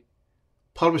a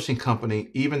publishing company,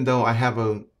 even though I have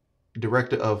a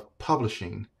director of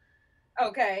publishing.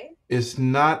 okay. It's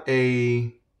not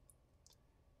a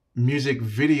music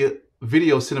video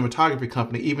cinematography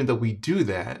company, even though we do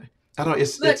that. I don't.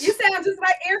 Look, you sound just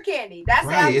like Ear Candy. That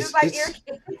Right. sounds just like Ear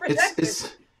Candy It's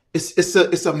Productions. it's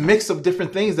it's a mix of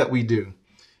different things that we do.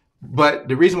 But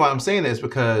the reason why I'm saying that is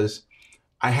because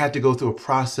I had to go through a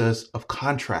process of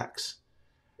contracts.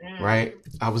 Right.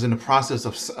 Mm, I was in the process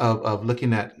of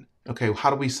looking at, okay, how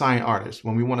do we sign artists?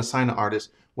 When we want to sign an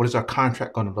artist, what is our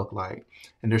contract going to look like?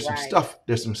 And right.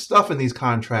 there's some stuff in these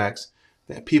contracts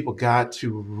that people got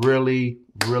to really,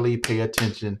 really pay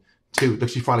attention to. Look,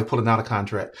 she's probably pulling out a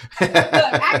contract. Look,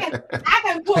 I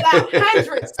can pull out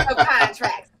hundreds of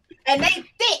contracts, and they thick.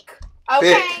 Thick,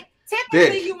 Okay.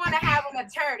 Typically, thick. you want to have an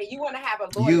attorney. You want to have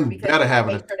a lawyer You because better you want have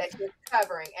to make an sure that you're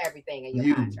covering everything in your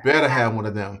you contract. better have one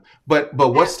of Absolutely. them. But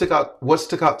Absolutely. what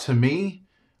stuck out to me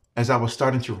as I was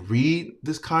starting to read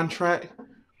this contract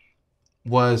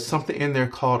was something in there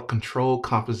called control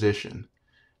composition.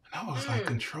 And I was like, Mm.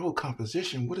 control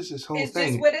composition? What is this whole It's just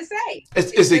thing? what it say.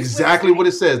 It's It's just what it exactly what say.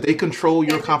 it says. They control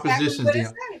your It's exactly compositions, what it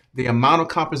say. the amount of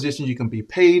compositions you can be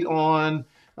paid on.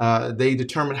 They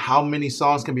determine how many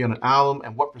songs can be on an album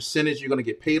and what percentage you're going to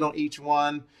get paid on each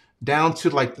one, down to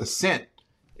like the cent.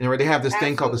 You know, they have this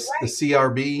thing called Absolutely the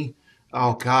right. CRB.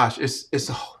 Oh gosh, it's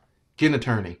get an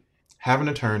attorney, have an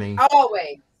attorney,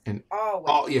 Always, and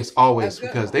always yes, a always, good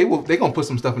because one. they gonna put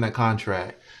some stuff in that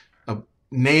contract.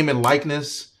 Name and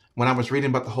likeness. When I was reading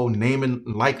about the whole name and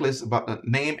likeness, about the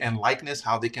name and likeness,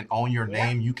 how they can own your Yep.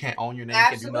 name, you can't own your name, you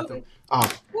can't do nothing.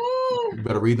 Absolutely. Oh, Woo. you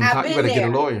better read them. I've You been better get a there.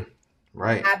 lawyer.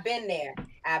 Right. I've been there.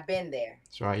 I've been there.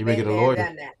 That's right. You better Been get a there, lawyer.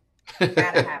 done that.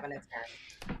 Gotta have an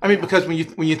attorney. I You mean, know, because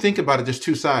when you think about it, there's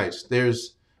two sides.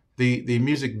 There's the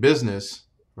music business,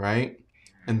 right,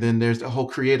 and then there's the whole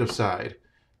creative side.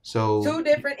 So two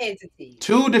different entities.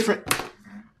 two different.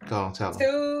 Go on, tell them.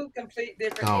 Two complete Go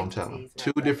different on, tell them. entities, my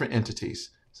Two brother. different entities.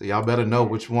 So y'all better know Yeah.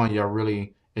 which one y'all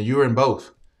really. And you're in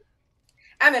both.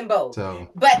 I'm in both, So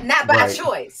but not by right.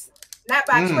 choice. Not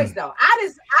by choice Mm, though.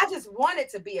 I just wanted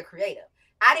to be a creative.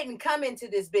 I didn't come into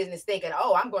this business thinking,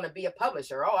 oh, I'm going to be a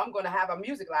publisher. Oh, I'm going to have a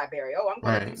music library. Oh, I'm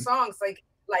going to do right. songs like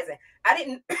that. I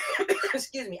didn't,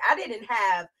 excuse me, I didn't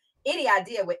have any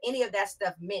idea what any of that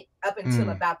stuff meant up until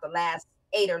Mm, about the last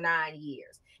 8 or 9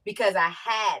 years because I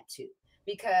had to.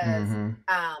 Because, mm-hmm.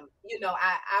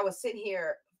 I was sitting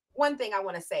here. One thing I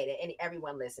want to say to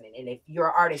everyone listening, and if you're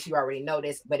an artist, you already know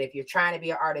this, but if you're trying to be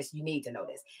an artist, you need to know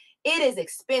this. It is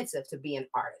expensive to be an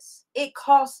artist. It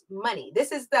costs money.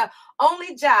 This is the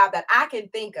only job that I can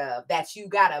think of that you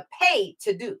gotta pay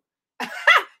to do.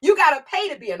 You gotta pay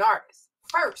to be an artist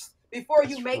first before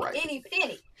you That's make right. any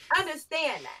penny.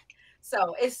 Understand that.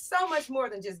 So it's so much more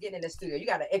than just getting in the studio. You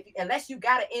gotta, unless you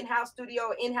got an in-house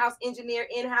studio, in-house engineer,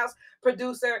 in-house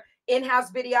producer,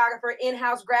 in-house videographer,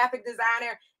 in-house graphic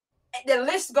designer. The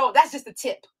list go. That's just the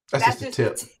tip. That's just That's the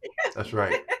just the tip. tip. That's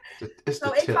right. It's the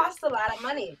So it tip. costs a lot of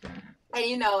money.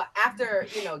 And after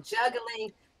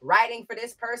juggling, writing for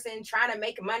this person, trying to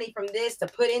make money from this to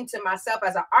put into myself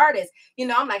as an artist,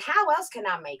 I'm like, how else can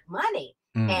I make money?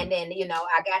 Mm, And then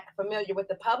I got familiar with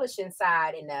the publishing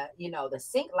side and the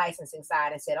sync licensing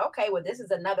side and said, okay, well, this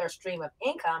is another stream of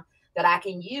income that I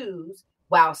can use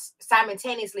while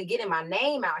simultaneously getting my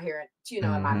name out here, and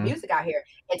my mm-hmm. music out here,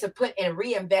 and to put and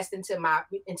reinvest into my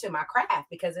craft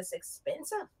because it's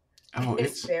expensive. Oh,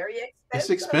 It's very it's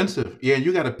expensive. expensive. Yeah,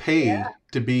 you got to Yeah. pay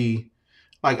to be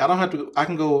like. I don't have to. I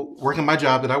can go work in my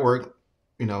job that I work.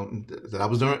 That I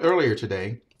was doing earlier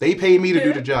today. They pay me to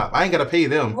do the job. I ain't got to pay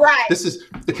them. Right. This is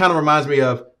it. Kind of reminds me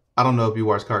of. I don't know if you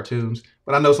watch cartoons,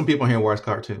 but I know some people here watch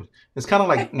cartoons. It's kind of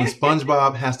like when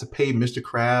SpongeBob has to pay Mr.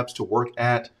 Krabs to work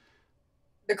at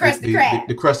The Krusty Krab.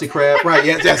 the Krusty Krab. Right?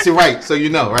 Yeah, that's it. Right. So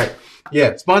right?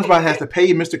 Yeah, SpongeBob has to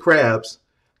pay Mr. Krabs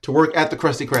to work at the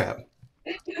Krusty Krab.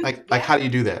 Like Yeah. how do you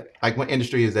do that? Like what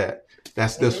industry is that?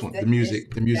 That's And this it's one, this this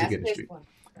the music that's this industry. one.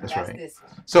 That's That's right. this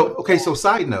one. So okay, Yeah. so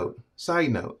side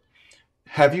note,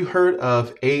 have you heard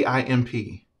of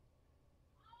AIMP,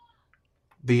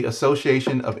 the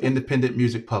Association of Independent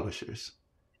Music Publishers?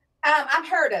 I've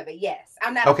heard of it, yes.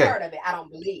 I'm not a Okay, part of it, I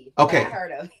don't believe, but I okay,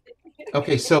 heard of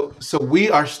okay. it. So we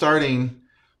are starting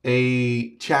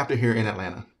a chapter here in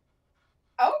Atlanta.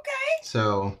 Okay.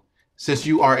 So since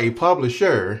you are a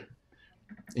publisher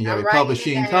and you have I'm a writing it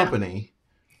publishing down. company,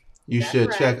 you That's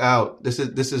should check right. out. This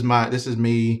is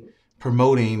me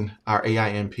promoting our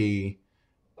AIMP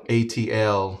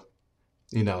ATL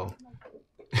you know.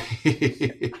 I'm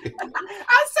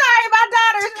sorry, my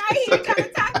daughter's right here trying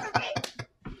to talk to me.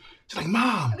 She's like,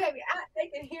 Mom. Baby, they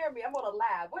can hear me. I'm on a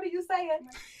live. What are you saying?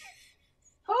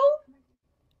 Who?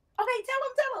 Okay, tell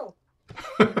them.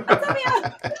 Don't tell me.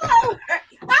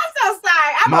 I'm so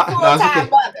sorry. I'm a No, it's full-time okay.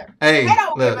 mother. Hey, They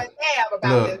don't give a look, damn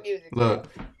about this look, music.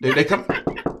 look. They come.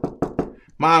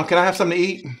 Mom, can I have something to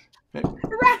eat?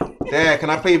 Right. Dad, can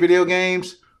I play video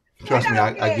games? Trust me,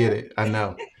 I get it. I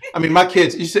know. I mean, my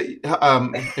kids. You say,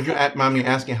 if you're at mommy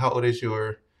asking how old is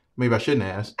your, maybe I shouldn't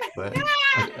ask, but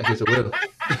I guess I will.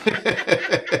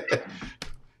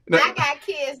 No, I got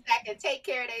kids that can take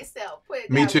care of themselves. Put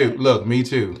it me that too. way. Look, me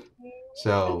too.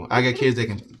 So I got kids that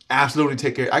can absolutely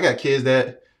take care. I got kids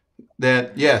that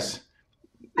yes,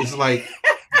 it's like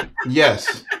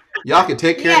yes, y'all can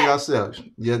take care of Yes. yourselves.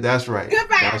 Yeah, that's right.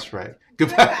 Goodbye. That's right.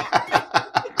 Goodbye. Goodbye.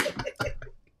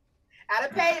 I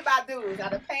done paid my dues. I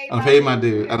done paid I done my paid my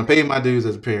dues. dues. I done paid my dues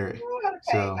as a parent. Ooh, I done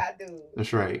paid So my dues.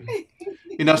 that's right.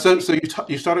 So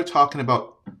you started talking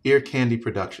about Ear Candy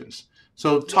Productions.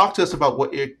 So Yes. talk to us about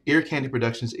what Ear Candy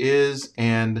Productions is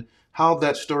and how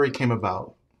that story came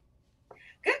about.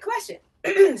 Good question.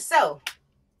 So,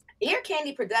 Ear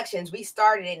Candy Productions, we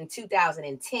started it in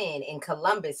 2010 in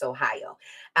Columbus, Ohio.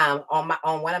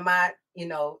 On one of my,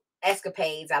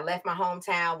 escapades, I left my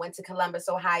hometown, went to Columbus,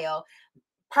 Ohio,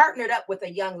 partnered up with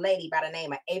a young lady by the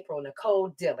name of April Nicole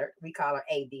Dillard. We call her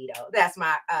AD though. That's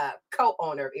my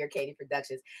co-owner of Ear Candy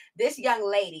Productions. This young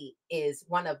lady is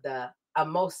one of the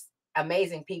most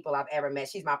amazing people I've ever met.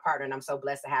 She's my partner, and I'm so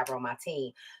blessed to have her on my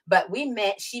team. But we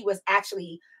met. She was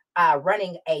actually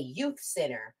running a youth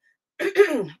center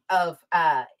of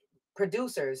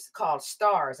producers called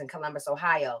Stars in Columbus,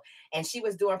 Ohio. And she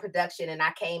was doing production, and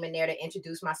I came in there to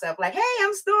introduce myself, like, hey,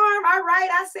 I'm Storm. I write,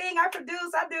 I sing, I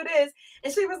produce, I do this.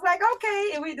 And she was like,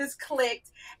 okay. And we just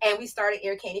clicked, and we started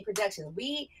Ear Candy Productions.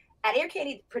 At Ear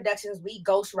Candy Productions, we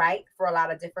ghostwrite for a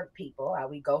lot of different people.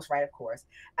 We ghostwrite, of course.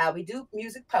 We do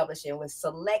music publishing with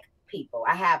select people.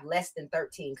 I have less than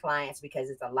 13 clients because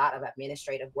it's a lot of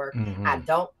administrative work. Mm-hmm.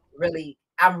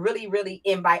 I'm really, really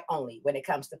invite only when it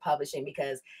comes to publishing,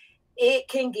 because it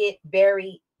can get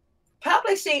very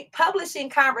publishing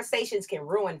conversations can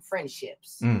ruin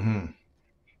friendships. Mm-hmm.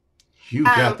 You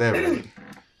got that right.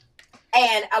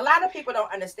 And a lot of people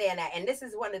don't understand that. And this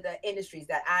is one of the industries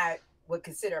that I would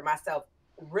consider myself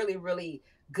really, really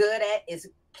good at, is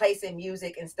placing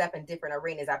music and stuff in different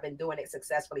arenas. I've been doing it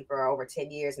successfully for over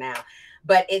 10 years now.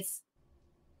 But it's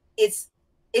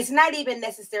not even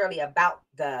necessarily about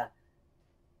the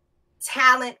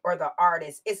talent or the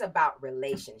artist. It's about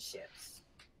relationships.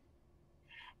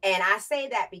 And I say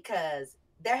that because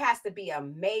there has to be a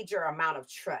major amount of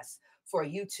trust for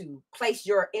you to place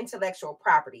your intellectual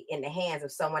property in the hands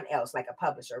of someone else, like a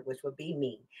publisher, which would be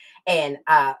me. And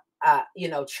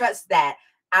trust that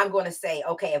I'm going to say,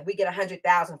 okay, if we get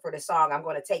 100,000 for the song, I'm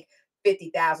going to take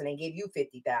 50,000 and give you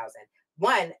 50,000.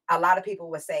 One, a lot of people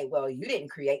would say, well, you didn't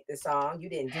create the song. You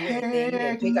didn't do anything. You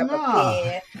didn't pick up a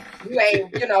pen. You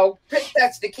ain't,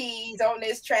 touch the keys on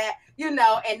this track,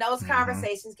 and those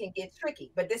conversations can get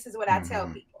tricky. But this is what I tell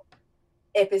people.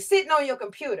 If it's sitting on your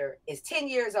computer, it's 10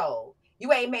 years old,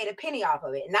 you ain't made a penny off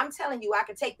of it. And I'm telling you, I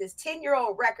could take this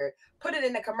 10-year-old record, put it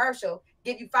in a commercial,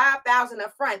 give you $5,000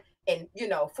 up front and,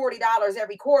 $40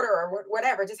 every quarter or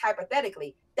whatever, just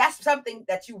hypothetically. That's something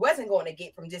that you wasn't going to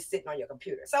get from just sitting on your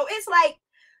computer. So it's like,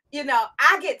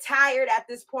 I get tired at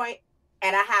this point,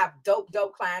 and I have dope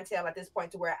clientele at this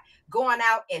point to where going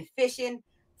out and fishing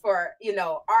for,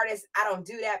 artists, I don't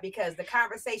do that, because the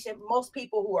conversation, most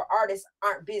people who are artists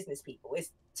aren't business people.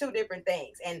 It's two different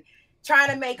things. And trying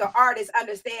to make an artist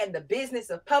understand the business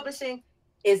of publishing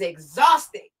is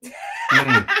exhausting.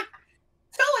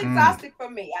 Too exhausting for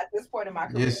me at this point in my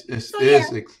career.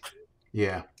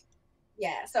 Yeah.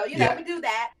 Yeah. So, we do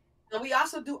that. And we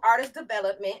also do artist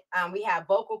development. We have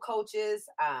vocal coaches.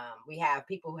 We have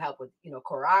people who help with,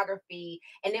 choreography.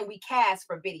 And then we cast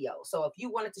for video. So if you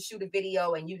wanted to shoot a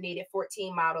video and you needed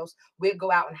 14 models, we'd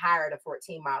go out and hire the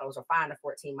 14 models or find the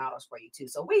 14 models for you too.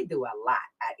 So we do a lot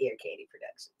at Ear Candy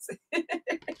Productions.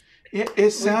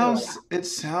 It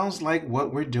sounds like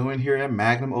what we're doing here at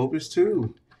Magnum Opus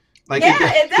too. Like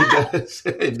it does.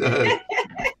 It does.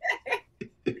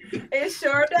 It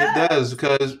sure does. It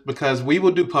does, because we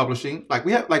will do publishing. Like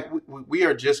we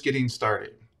are just getting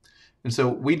started, and so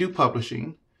we do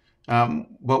publishing.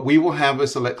 But we will have a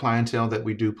select clientele that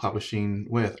we do publishing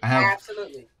with.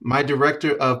 Absolutely. My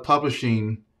director of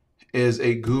publishing is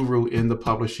a guru in the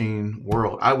publishing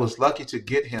world. I was lucky to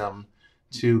get him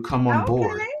to come on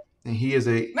board, and he is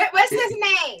What's his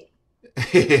name?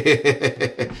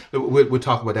 We'll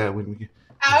talk about that when we.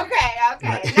 Okay,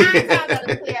 Right. okay. 9 times out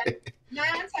of 10, 9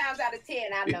 times out of 10,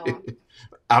 I know him.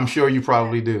 I'm sure you Yeah,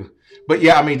 probably do. But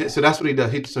yeah, I mean, yeah. so that's what he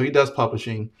does. So he does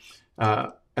publishing,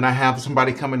 and I have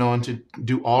somebody coming on to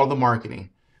do all the marketing.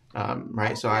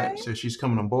 Right. Okay. So she's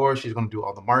coming on board. She's going to do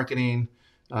all the marketing.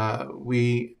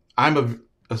 I'm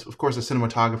of course a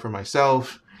cinematographer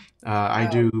myself. I Oh,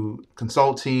 do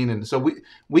consulting, and so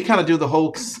we kind of do the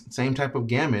whole same type of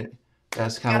gamut.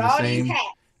 That's kind got of the all these same. hats.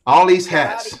 All these Got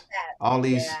all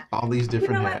these hats, hats. Yeah. all these You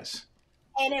different know what? hats.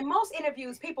 And in most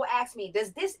interviews, people ask me,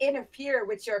 does this interfere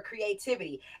with your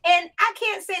creativity? And I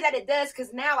can't say that it does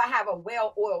because now I have a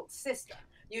well oiled system.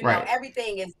 Right.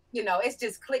 Everything is, it's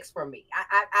just clicks for me.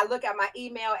 I look at my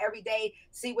email every day,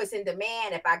 see what's in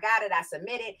demand. If I got it, I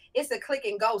submit it. It's a click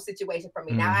and go situation for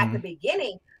me. Now, at the Mm-hmm.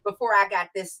 beginning, before I got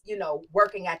this,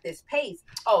 working at this pace,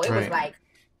 oh, it was Right. like,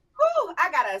 whew,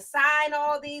 I gotta assign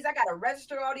all these, I gotta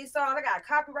register all these songs, I gotta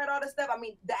copyright all this stuff. I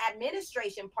mean, the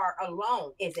administration part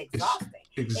alone is It's exhausting.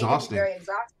 It can be exhausting. very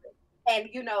exhausting. And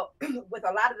with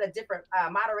a lot of the different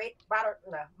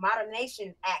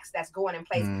modernation acts that's going in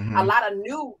place, a Mm-hmm. lot of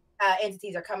new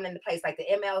entities are coming into place, like the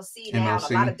MLC now, and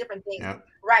a lot MLC. of different things, Yep.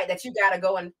 right? That you gotta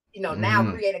go and now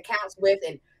Mm-hmm. create accounts with,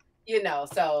 and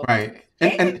so Right.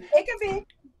 it can be.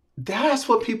 That's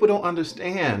what people don't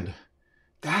understand.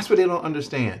 That's what they don't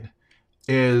understand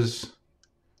is,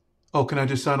 oh, can I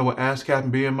just sign up with ASCAP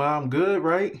and BMI? I'm good,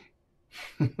 right?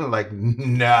 Like,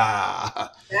 nah.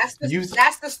 That's the You.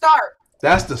 that's the start.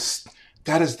 That's the.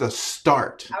 That is the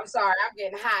start. I'm sorry, I'm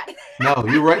getting hot. No,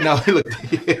 you're right. No, look,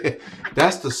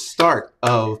 that's the start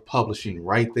of publishing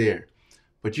right there.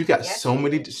 But you got Yes, so it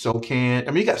many, is.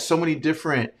 you got so many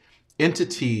different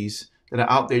entities that are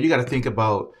out there. You got to think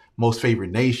about most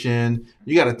favored nation.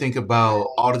 You got to think about Right,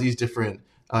 all of these different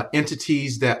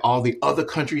entities that all the other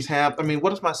countries have. I mean,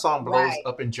 what if my song blows right,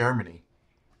 up in Germany?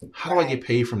 How do I get right.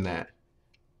 paid from that?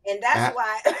 And that's At,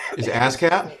 why, is it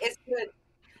excuse ASCAP? me, it's good.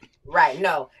 Right,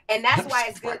 no. And that's why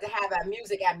it's Right. good to have a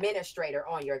music administrator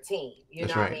on your team. You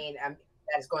That's know what I right. mean?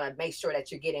 That's going to make sure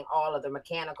that you're getting all of the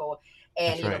mechanical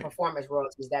and, That's right. performance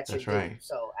royalties that you're That's due. right.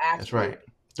 So, That's right.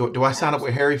 absolutely. Do I sign up with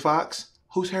Absolutely. Harry Fox?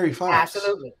 Who's Harry Fox?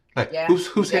 Absolutely. Like Yeah, you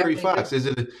who's Harry definitely Fox? do. Is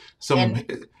it some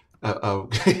And,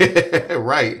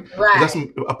 right? Is that right.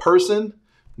 a person?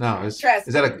 No, Trust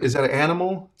me. is that an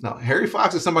animal? No, Harry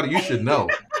Fox is somebody you should know.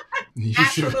 You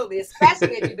should, Absolutely.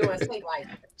 Especially if you're doing sync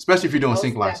licensing. especially if you're doing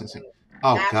sync Most licensing. definitely.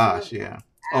 Oh gosh, Absolutely. yeah.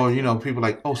 Oh, Absolutely. people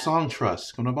like, oh, song Absolutely.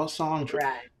 trust. Coming about song trust.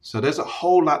 Right. So there's a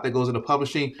whole lot that goes into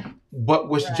publishing, but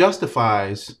which Right.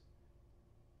 justifies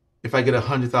if I get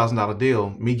 $100,000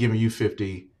 deal, me giving you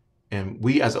 50, and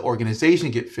we as an organization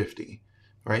get 50,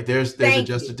 right? Thank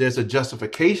you. There's a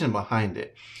justification behind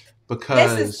it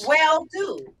This is because well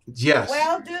due. yes,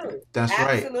 Well due. that's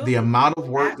right. The Absolutely. amount of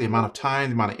work, the amount of Absolutely. time,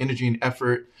 the amount of energy and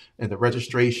effort, and the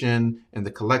registration and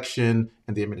the collection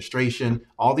and the administration,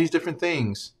 all these different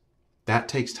things, that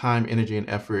takes time, energy, and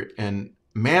effort and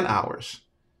man hours.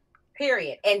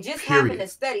 Period. And just having to Period.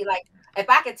 study, like if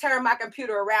I could turn my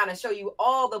computer around and show you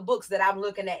all the books that I'm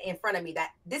looking at in front of me,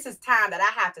 that this is time that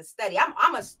I have to study.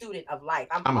 I'm a student of life.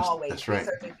 I'm always That's right.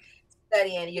 researching,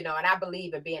 studying, and I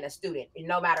believe in being a student. And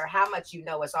no matter how much you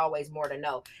know, it's always more to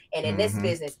know. And in this Mm-hmm.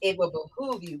 business, it will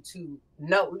behoove you to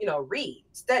know, read,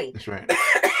 study. That's right.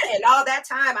 And all that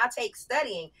time I take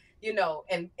studying,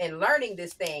 and learning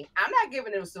this thing, I'm not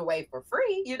giving this away for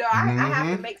free. I have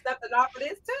to Mm-hmm. make something off of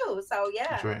this too. So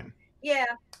That's yeah. right. Yeah.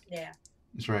 Yeah.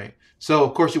 That's right. So,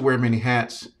 of course, you wear many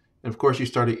hats. And of course, you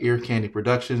started Ear Candy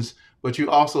Productions, but you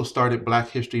also started Black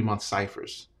History Month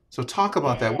Ciphers. So, talk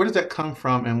about that. Yeah. Where does that come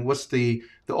from, and what's the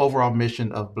overall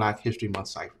mission of Black History Month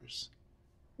Ciphers?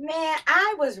 Man,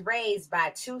 I was raised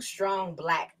by two strong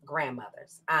black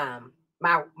grandmothers.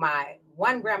 My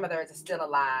one grandmother is still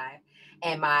alive,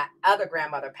 and my other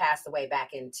grandmother passed away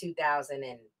back in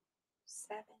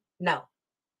 2007. No,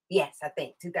 yes, I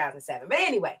think 2007. But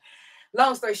anyway,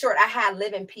 long story short, I had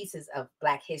living pieces of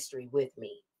Black history with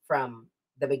me from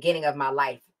the beginning of my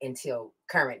life until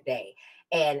current day.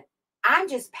 And I'm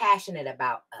just passionate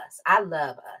about us. I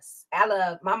love us.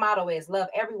 My motto is love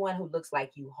everyone who looks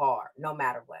like you hard, no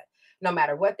matter what. No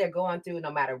matter what they're going through,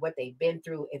 no matter what they've been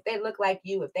through. If they look like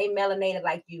you, if they melanated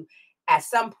like you, at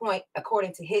some point,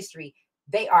 according to history,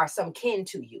 they are some kin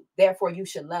to you. Therefore, you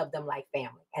should love them like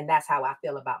family. And that's how I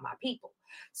feel about my people.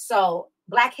 So,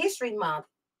 Black History Month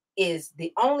is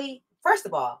the only, first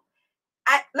of all,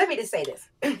 let me just say this.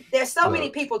 There's so many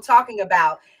Look, people talking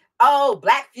about, oh,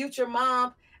 Black Future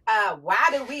Month. Why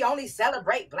do we only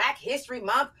celebrate Black History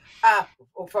Month uh,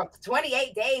 for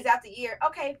 28 days out the year?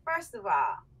 Okay, first of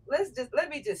all, let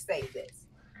me just say this.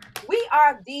 We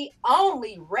are the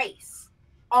only race.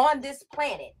 on this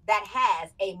planet that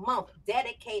has a month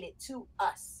dedicated to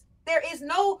us. There is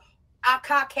no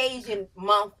Caucasian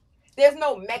month. There's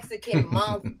no Mexican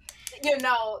month.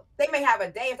 They may have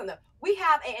a day or something. We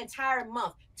have an entire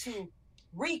month to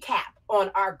recap on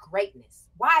our greatness.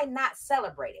 Why not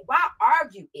celebrate it? Why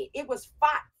argue it? It was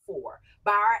fought for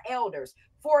by our elders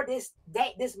for this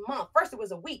day, this month. First, it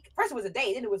was a week. First, it was a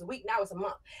day. Then it was a week. Now it's a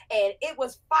month. And it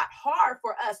was fought hard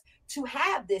for us to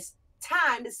have this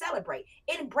time to celebrate.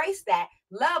 Embrace that,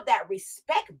 love that,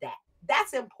 respect that.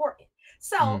 That's important.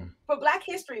 So Mm. for Black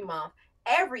History Month,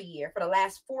 every year for the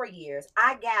last 4 years,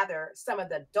 I gather some of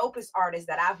the dopest artists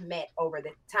that I've met over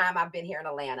the time I've been here in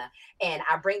Atlanta. And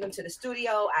I bring them to the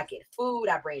studio. I get food.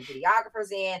 I bring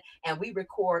videographers in and we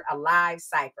record a live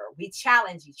cipher. We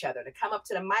challenge each other to come up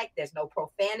to the mic. There's no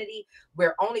profanity.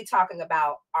 We're only talking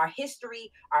about our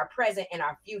history, our present, and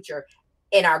our future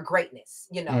in our greatness,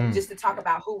 Mm. just to talk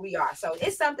about who we are. So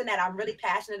it's something that I'm really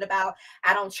passionate about.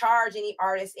 I don't charge any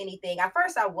artists anything. At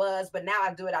first I was, but now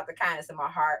I do it out the kindness of my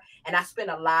heart. And I spend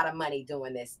a lot of money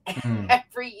doing this Mm.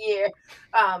 every year.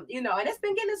 And it's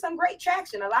been getting some great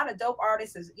traction. A lot of dope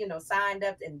artists is, signed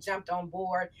up and jumped on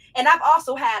board. And I've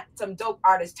also had some dope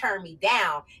artists turn me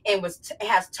down and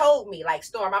has told me like,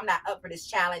 Storm, I'm not up for this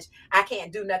challenge. I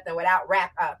can't do nothing without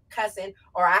cussing,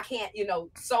 or I can't,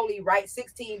 solely write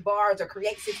 16 bars or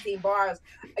create 16 bars,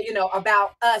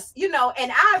 about us,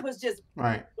 and I was just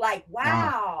Right. like, Wow.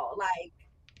 wow, like,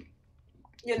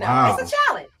 Wow. it's a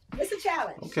challenge. It's a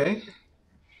challenge. Okay.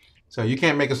 So you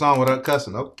can't make a song without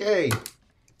cussing. Okay.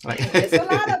 Like It's a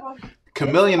lot of them.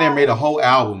 Chameleon there made a whole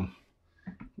album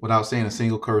without saying a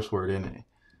single curse word in it.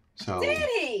 So did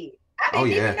he? I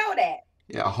didn't even know that.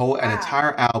 Yeah, an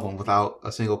entire album without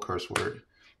a single curse word.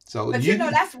 So but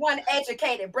that's one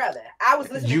educated brother. I was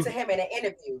listening to him in an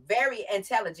interview. Very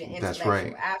intelligent, intellectual. That's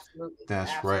right. Absolutely.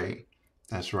 That's Absolutely. right.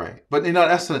 That's right. But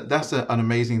that's an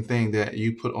amazing thing that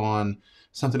you put on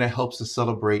something that helps to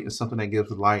celebrate and something that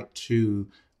gives light to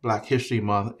Black History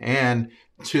Month and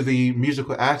to the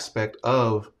musical aspect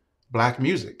of Black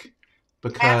music,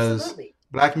 because Absolutely.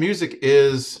 Black music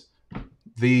is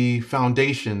the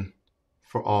foundation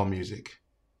for all music.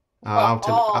 I'll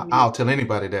tell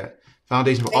anybody that.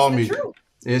 Foundation for all music.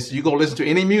 Is you're gonna listen to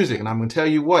any music, and I'm gonna tell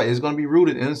you what, it's gonna be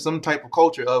rooted in some type of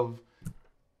culture of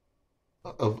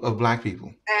Black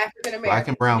people, African American, Black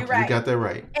and brown. Right. You got that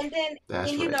right. And then,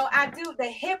 I do the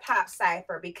hip hop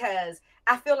cipher because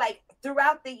I feel like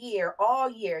throughout the year, all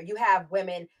year, you have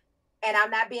women. And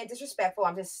I'm not being disrespectful.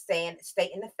 I'm just stating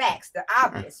the facts, the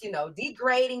obvious,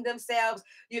 degrading themselves,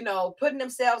 putting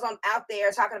themselves out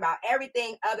there, talking about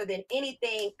everything other than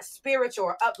anything spiritual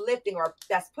or uplifting, or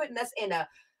that's putting us in a,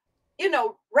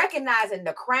 recognizing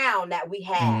the crown that we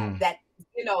have, that,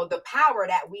 the power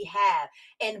that we have.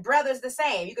 And brothers, the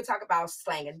same. You could talk about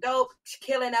slanging dope,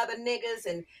 killing other niggas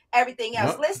and everything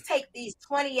else. Yep. Let's take these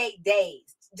 28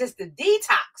 days just to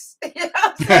detox. You know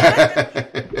what I'm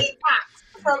saying? Detox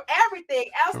from everything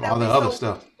else from that all the other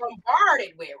stuff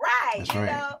bombarded with, right? That's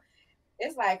right.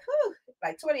 It's like, whew,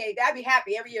 like 28. I'd be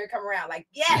happy every year to come around. Like,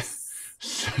 yes.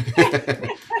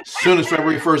 Soon as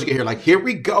February 1st get here, like, here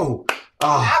we go.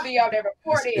 Oh, I'll be on there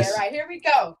reporting it. Right, here we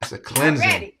go. It's a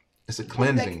cleansing. It's a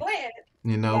cleansing.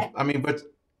 I mean, but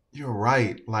you're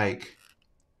right. Like,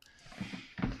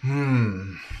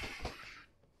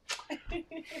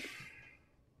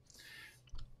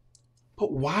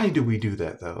 But why do we do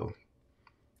that, though?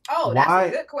 Oh, that's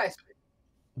a good question.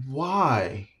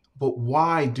 Why? But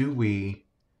why do we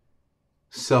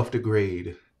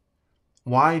self-degrade?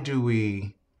 Why do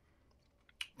we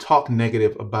talk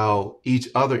negative about each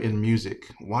other in music?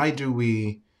 Why do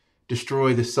we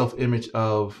destroy the self-image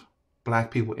of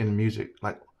Black people in music?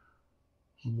 Like,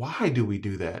 why do we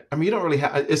do that? I mean, you don't really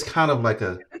have, it's kind of like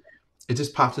it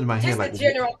just pops into my head. Like, a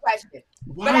general question.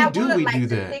 Why do we do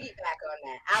that? Piggyback on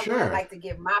that. I would like to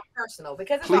give my personal,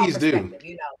 because it's Please all perspective,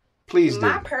 do. Please do.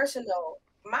 My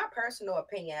personal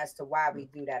opinion as to why we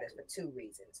do that is for two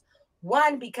reasons.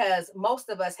 One, because most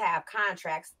of us have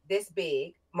contracts this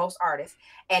big, most artists,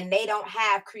 and they don't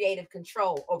have creative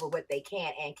control over what they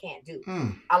can and can't do.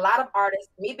 A lot of artists,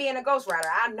 me being a ghostwriter,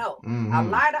 I know a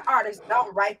lot of artists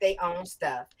don't write their own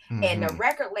stuff. And the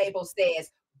record label says,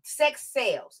 sex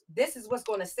sells. This is what's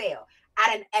going to sell.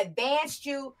 I done advanced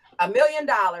you $1 million.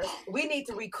 We need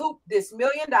to recoup this $1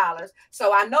 million.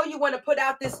 So I know you want to put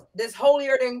out this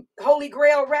holier than holy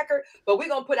grail record, but we're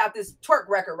going to put out this twerk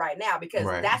record right now because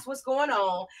that's what's going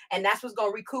on. And that's what's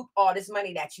going to recoup all this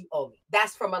money that you owe me.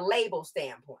 That's from a label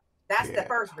standpoint. That's the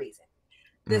first reason.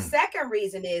 The second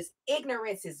reason is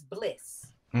ignorance is bliss.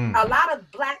 A lot of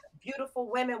Black, beautiful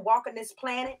women walking this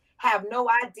planet have no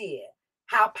idea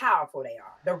how powerful they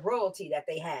are, the royalty that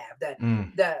they have,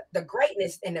 Mm. the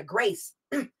greatness and the grace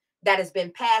that has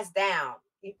been passed down,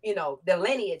 the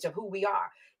lineage of who we are.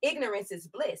 Ignorance is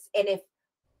bliss. And if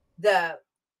the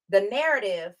the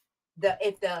narrative,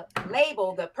 if the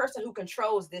label, the person who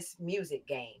controls this music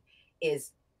game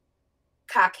is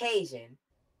Caucasian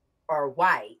or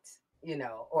white,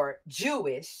 or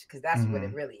Jewish, because that's what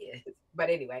it Mm. really is. But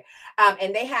anyway,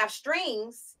 and they have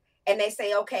strings and they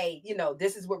say, okay,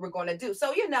 this is what we're going to do.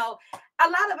 So, a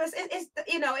lot of us,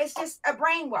 it's just a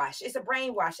brainwash. It's a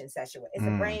brainwashing session. It's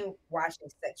a Mm. brainwashing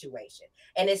situation.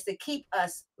 And it's to keep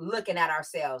us looking at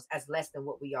ourselves as less than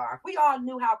what we are. If we all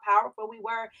knew how powerful we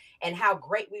were and how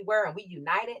great we were and we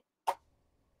united.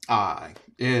 Ah,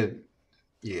 it,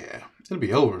 yeah, it'll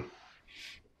be over.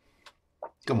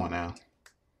 Come on now.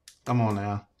 Come on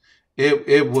now.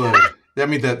 It would. I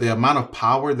mean, the amount of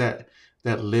power that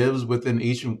lives within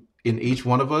each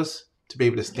one of us to be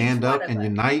able to Each stand one up of and us.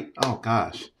 unite. Oh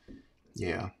gosh,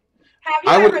 yeah. Have you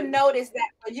I ever would. noticed that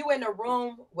when you in a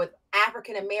room with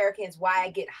African Americans, why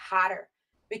it get hotter?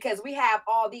 Because we have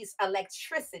all these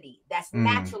electricity that's Mm.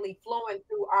 naturally flowing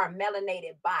through our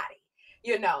melanated body.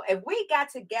 If we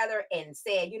got together and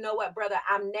said, you know what, brother,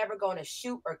 I'm never going to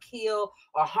shoot or kill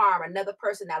or harm another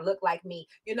person that look like me.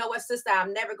 You know what, sister,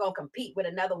 I'm never going to compete with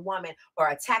another woman or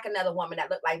attack another woman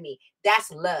that look like me. That's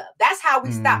love. That's how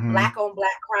we stop Mm-hmm. black on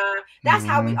black crime. That's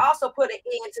how we Mm-hmm. also put an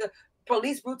end to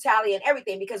police brutality and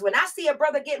everything. Because when I see a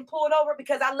brother getting pulled over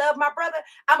because I love my brother,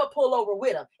 I'm gonna pull over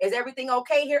with him. Is everything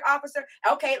okay here, officer?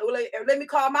 Okay, let me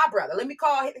call my brother. Let me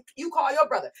call you. Call your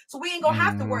brother. So we ain't gonna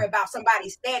have to worry Mm-hmm. about somebody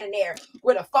standing there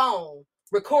with a phone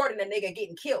recording a nigga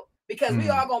getting killed. Because we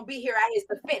Mm. all gonna be here at his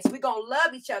defense. We gonna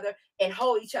love each other and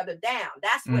hold each other down.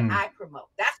 That's what Mm. I promote.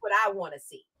 That's what I want to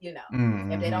see. If they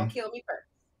Mm-hmm. don't kill me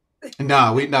first.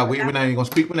 No, we no, But we're that's not even gonna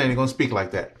speak. We're not even gonna speak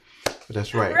like that. But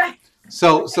that's right. right.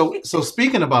 So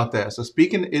speaking about that. So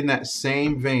speaking in that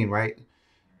same vein, right?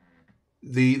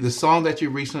 The song that you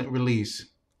recently released,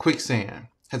 Quicksand,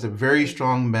 has a very Mhm.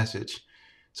 strong message.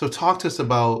 So talk to us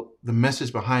about the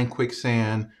message behind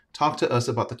Quicksand. Talk to us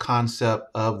about the concept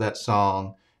of that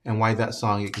song and why that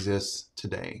song exists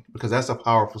today, because that's a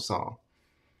powerful song.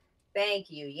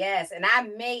 Thank you. Yes. And I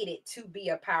made it to be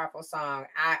a powerful song.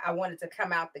 I wanted to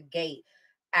come out the gate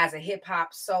as a hip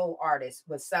hop soul artist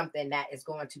with something that is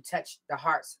going to touch the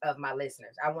hearts of my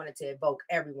listeners. I wanted to evoke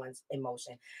everyone's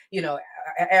emotion,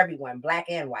 everyone, black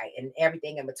and white, and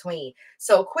everything in between.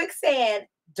 So, Quicksand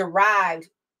derived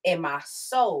in my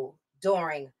soul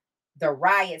during the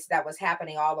riots that was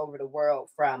happening all over the world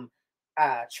from,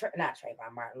 not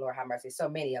Trayvon Martin, Lord have mercy, so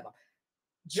many of them.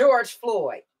 George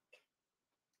Floyd,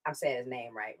 I'm saying his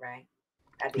name right, right?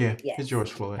 I Yeah, did. it's Yes.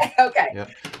 George Floyd. Okay. Yeah.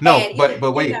 No, And but you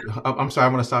know, wait. I'm sorry. I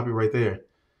want to stop you right there.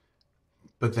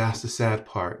 But that's the sad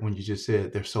part when you just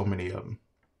said there's so many of them.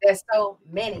 there's so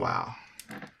many of them. Wow.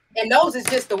 And those is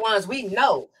just the ones we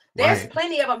know. There's Right.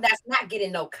 plenty of them that's not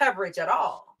getting no coverage at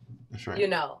all, That's right. you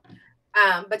know.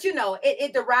 But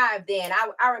it derived then.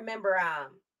 I remember I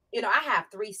have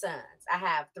three sons. I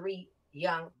have three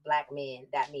young black men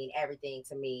that mean everything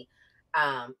to me.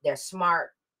 They're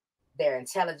smart, they're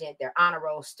intelligent, they're honor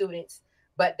roll students,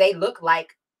 but they look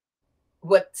like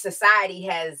what society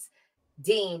has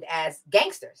deemed as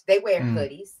gangsters. They wear Mm.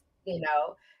 hoodies,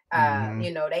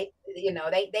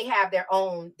 Mm-hmm. they have their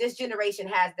own. This generation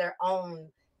has their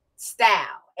own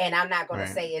style, and I'm not going to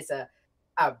Right. say it's a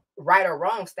right or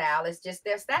wrong style. It's just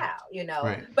their style.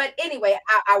 Right. But anyway,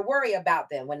 I worry about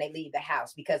them when they leave the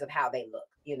house because of how they look.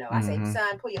 I say, Mm-hmm.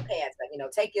 son, pull your pants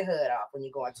up. Take your hood off when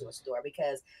you go into a store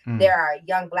because Mm. there are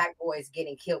young black boys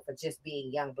getting killed for just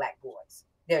being young black boys.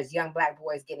 There's young black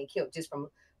boys getting killed just from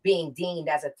being deemed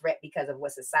as a threat because of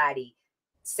what society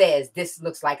says this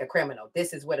looks like a criminal.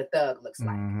 This is what a thug looks like.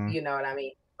 Mm-hmm. You know what I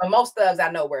mean? But most thugs I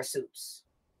know wear suits.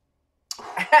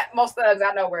 Most thugs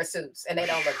I know wear suits and they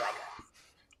don't look like us.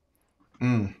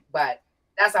 Mm. But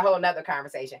that's a whole nother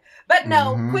conversation. But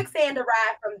no, Mm-hmm. Quicksand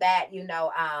derived from that.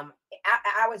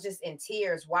 I was just in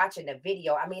tears watching the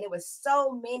video. I mean, it was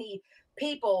so many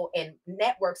people and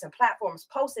networks and platforms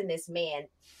posting this man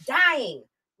dying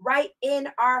right in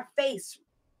our face,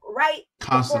 right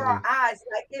before our Constantly. eyes.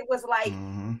 Like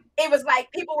Mm-hmm. it was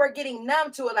like people were getting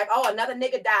numb to it. Like, oh, another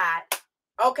nigga died.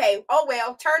 Okay, oh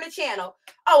well, turn the channel.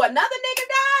 Oh, another nigga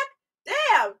died.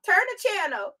 Damn, turn the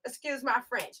channel. Excuse my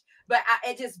French, but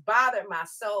it just bothered my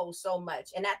soul so much.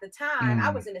 And at the time,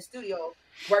 I Mm. was in the studio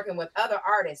working with other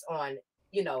artists on,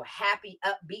 happy,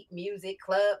 upbeat music,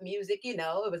 club music. It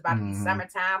was about to be Mm-hmm.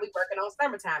 summertime. We working on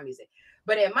summertime music.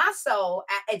 But in my soul,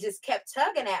 it just kept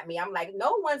tugging at me. I'm like,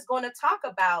 no one's going to talk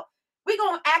about We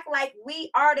gonna act like we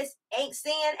artists ain't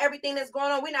seeing everything that's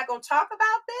going on. We're not gonna talk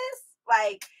about this,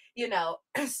 like, you know.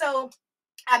 So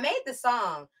I made the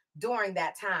song during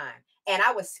that time, and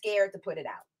I was scared to put it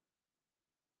out.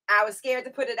 I was scared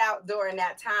to put it out during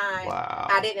that time. I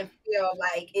Wow. didn't feel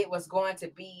like it was going to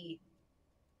be.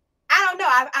 I don't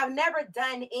know. I've never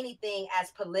done anything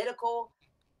as political,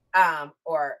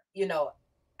 or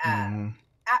Hmm.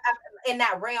 in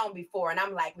that realm before, and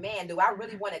I'm like, man, do I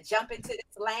really want to jump into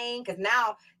this lane? Because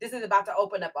now this is about to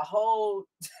open up a whole.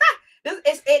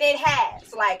 It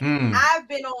has, like, Mm. I've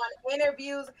been on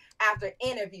interviews after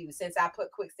interviews since I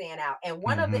put Quicksand out, and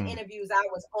one of the Hmm. interviews I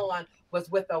was on was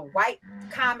with a white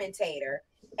commentator,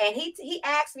 and he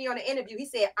asked me on the interview. He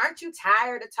said, "Aren't you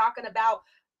tired of talking about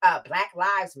Black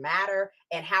Lives Matter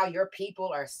and how your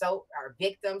people are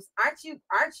victims? Aren't you?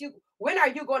 When are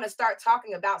you going to start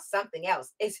talking about something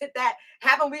else? Is it that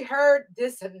haven't we heard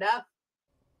this enough?"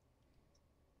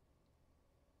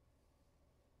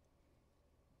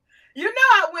 You know,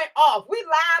 I went off. We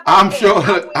live on I'm air. I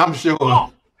sure. went I'm sure.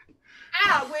 off.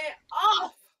 I went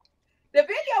off. The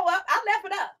video up, I left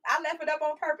it up. I left it up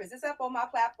on purpose. It's up on my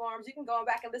platforms. You can go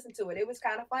back and listen to it. It was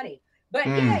kind of funny. But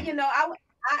yeah, Mm.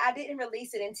 I didn't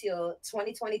release it until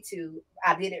 2022.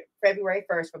 I did it February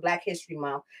 1st for Black History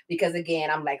Month because,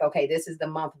 again, I'm like, okay, this is the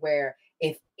month where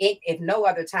if no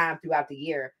other time throughout the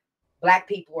year, Black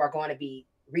people are going to be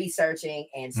researching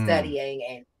and Mm. studying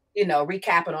and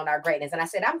recapping on our greatness. And I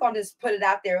said, I'm going to just put it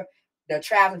out there, the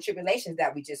trials and tribulations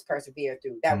that we just persevered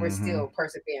through, that we're Hmm. still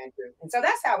persevering through. And so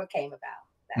that's how it came about.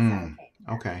 That's how it Mm.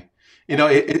 came Okay.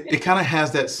 about. It kind of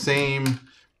has that same,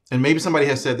 and maybe somebody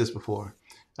has said this before.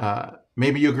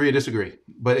 Maybe you agree or disagree,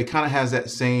 but it kind of has that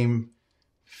same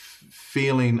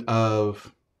feeling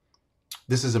of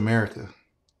this is America,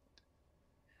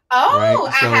 Oh,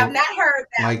 right? I have So, not heard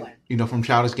that like, one. from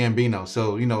Childish Gambino.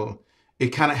 So, it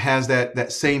kind of has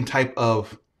that same type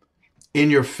of in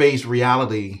your face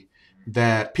reality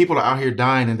that people are out here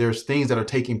dying and there's things that are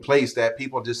taking place that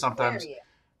people just sometimes Period.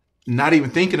 not even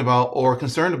thinking about or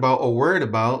concerned about or worried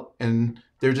about, and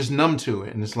they're just numb to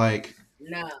it. And it's like,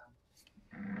 No.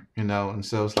 and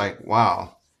so it's like,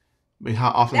 wow. I mean, how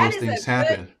often That those is a things good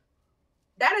happen.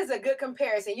 that is a good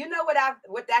comparison. You know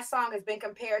what that song has been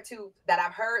compared to that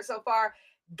I've heard so far?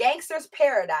 Gangster's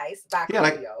Paradise by Yeah,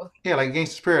 like Coolio. yeah, like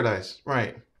Gangsta's Paradise,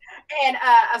 right? And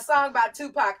a song by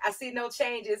Tupac, I see no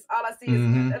changes. All I see is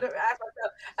Mm-hmm.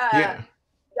 uh, Yeah,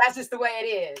 that's just the way it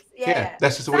is. yeah. Yeah.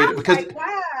 That's just the So way I it, was because like,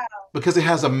 wow. it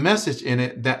has a message in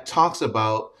it that talks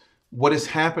about what is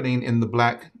happening in the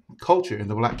black culture, in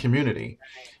the black community,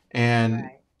 and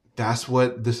Right. that's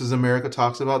what This Is America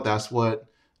talks about. That's what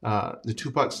the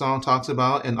Tupac song talks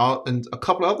about, and a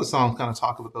couple of other songs kind of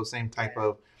talk about those same type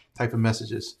of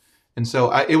messages. And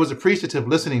so it was appreciative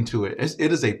listening to it.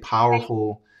 It is a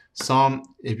powerful song.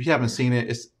 If you haven't seen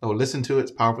it, or listened to it,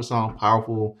 it's a powerful song,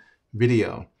 powerful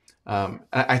video.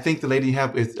 I think the lady you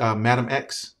have is Madam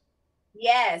X.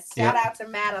 Yes, shout Yep, out to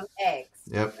Madam X.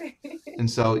 yep. And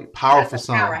so That's powerful a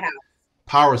song, powerhouse.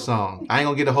 power song. I ain't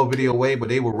gonna get the whole video away, but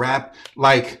they will rap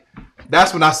like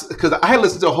that's when because I had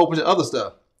listened to a whole bunch of other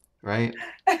stuff, right?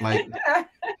 Like a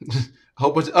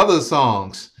whole bunch of other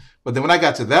songs. But then when I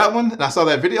got to that one and I saw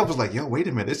that video, I was like, yo, wait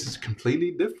a minute, this is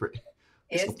completely different.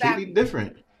 It's It'll completely stop you.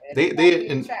 different. It'll They stop you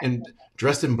in your in tracks.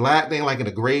 dressed in black, they like in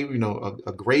a grave,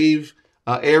 a grave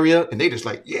area, and they just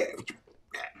like, yeah.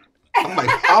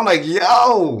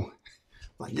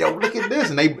 Yo, look at this,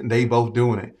 and they both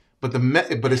doing it. But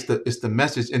but it's the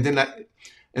message, and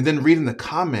then reading the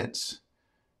comments,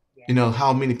 Yes,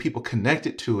 how many people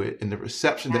connected to it and the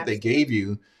reception that they absolutely. gave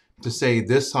you to say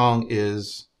this song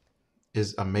is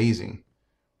amazing.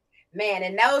 Man,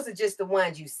 and those are just the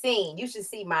ones you've seen. You should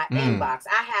see my Mm. inbox.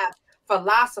 I have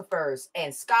philosophers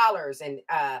and scholars and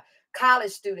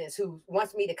college students who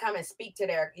wants me to come and speak to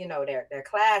their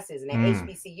classes and their Mm.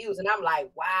 HBCUs. And I'm like,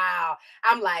 wow.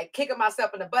 I'm like kicking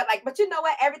myself in the butt. Like, but you know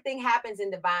what? Everything happens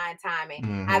in divine timing.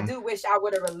 I Mm-hmm. do wish I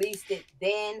would have released it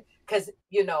then because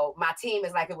my team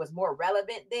is like it was more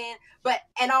relevant then. But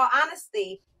in all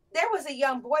honesty, there was a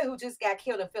young boy who just got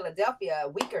killed in Philadelphia a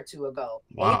week or two ago,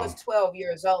 and he was Wow. 12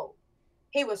 years old.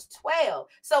 He was 12.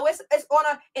 So it's on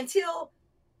a until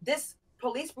this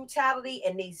police brutality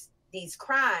and these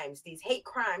crimes, these hate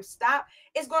crimes stop,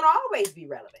 it's going to always be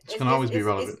relevant. It's gonna always be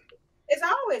relevant. It's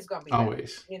always going to be relevant.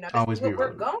 Always. This is Always be what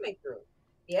we're relevant. going through.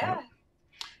 Yep.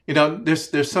 Yeah,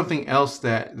 There's something else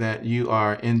that you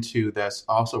are into that's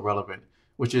also relevant,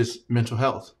 which is mental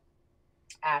health.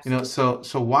 absolutely.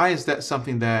 So why is that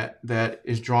something that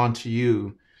is drawn to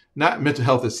you? Not mental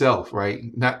health itself, right?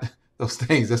 Not those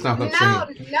things. That's not what I'm No,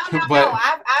 saying. no, no, no. But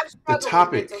I've the struggled with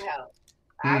topic. mental health.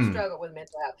 I've Mm. struggled with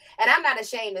mental health, and I'm not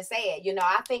ashamed to say it.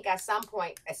 I think at some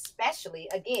point, especially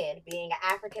again being an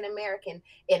African American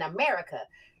in America,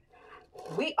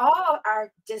 we all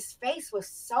are just faced with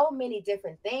so many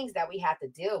different things that we have to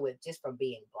deal with just from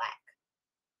being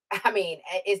black. I mean,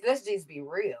 let's just be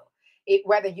real.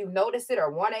 Whether you notice it or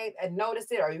want to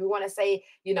notice it, or you want to say,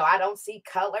 I don't see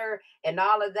color and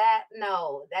all of that.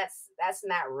 No, that's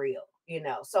not real.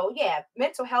 So yeah,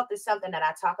 mental health is something that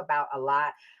I talk about a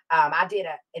lot. I did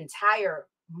an entire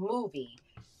movie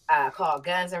called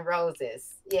Guns and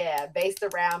Roses, yeah, based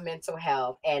around mental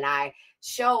health, and I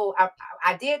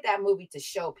did that movie to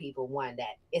show people, one,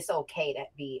 that it's okay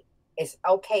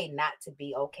not to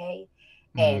be okay,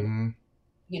 and Mm.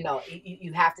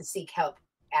 you have to seek help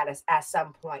at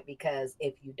some point, because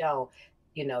if you don't,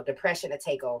 depression will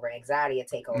take over, anxiety will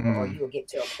take over, or Mm. you will get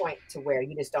to a point to where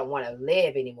you just don't want to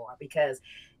live anymore, because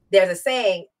there's a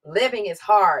saying, living is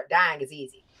hard, dying is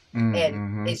easy. Mm. And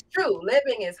Mm. it's true,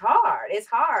 living is hard. It's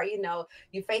hard.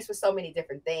 You face with so many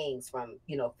different things, from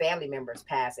family members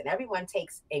passing. Everyone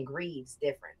takes and grieves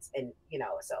difference, and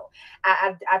so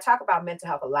I talk about mental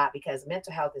health a lot, because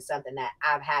mental health is something that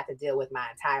I've had to deal with my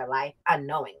entire life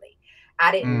unknowingly.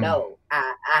 I didn't Mm. know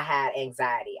I had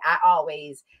anxiety.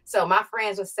 So my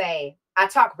friends would say I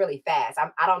talk really fast.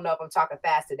 I don't know if I'm talking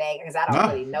fast today, because I don't No.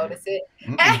 really notice it.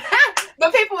 Mm-mm.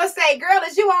 But people would say, "Girl,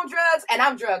 is you on drugs?" And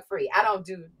I'm drug free. I don't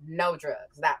do no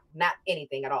drugs, not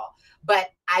anything at all. But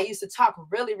I used to talk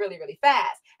really, really, really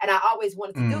fast, and I always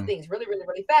wanted to do Mm. things really, really,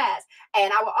 really fast.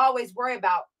 And I would always worry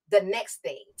about the next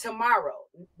thing, tomorrow,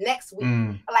 next week.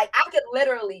 Mm. Like, I could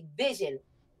literally vision,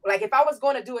 like, if I was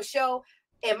going to do a show,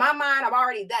 in my mind, I've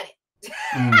already done it.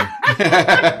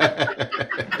 Mm.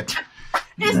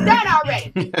 It's done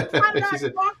already. I done She already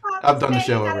said, walked off the "I've done the stage.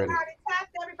 show I done already." already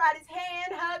tapped everybody's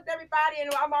hand, hugged everybody,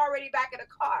 and I'm already back in the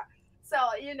car. So,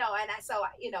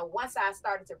 once I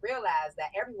started to realize that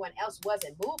everyone else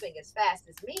wasn't moving as fast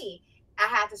as me, I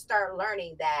had to start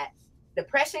learning that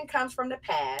depression comes from the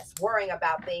past, worrying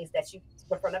about things that you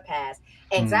were from the past.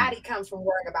 Mm. Anxiety comes from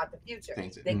worrying about the future.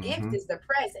 Thanks. The gift Mm-hmm. is the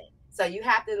present. So you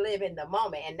have to live in the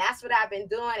moment. And that's what I've been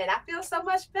doing. And I feel so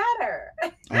much better.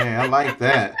 Hey, I like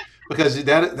that because So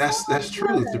that's much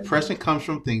true. better. Depression comes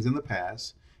from things in the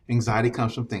past. Anxiety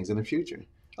comes from things in the future.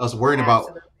 I was worrying about,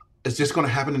 Absolutely. is this going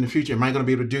to happen in the future? Am I going to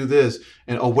be able to do this?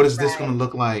 And oh, what is this going Right. to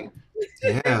look like?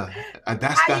 Yeah,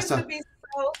 that's I that's used to a, be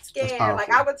so that's scared. Like,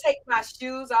 I powerful. would take my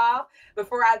shoes off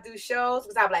before I do shows,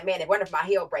 because I'm like, man, if what if my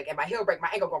heel break? If my heel break, my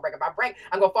ankle gonna break. If I break,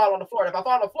 I'm gonna fall on the floor. If I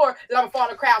fall on the floor, then I'm gonna fall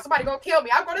in the crowd. Somebody gonna kill me.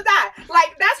 I'm gonna die.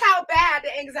 Like, that's how bad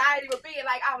the anxiety would be.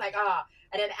 Like, I'm like, ah.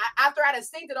 And then after I done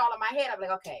synced it all in my head, I'm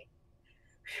like, okay,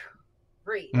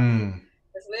 breathe. Okay, Mm.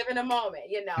 just live in the moment,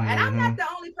 And I'm not Hmm. the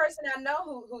only person I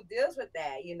know who deals with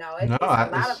that. No, It's a lot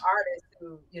of it's artists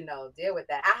who deal with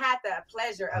that. I had the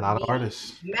pleasure a of lot of meeting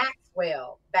artists.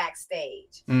 Maxwell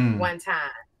backstage Mm. one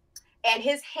time, and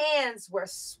his hands were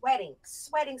sweating,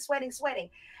 sweating, sweating, sweating.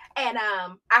 And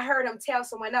I heard him tell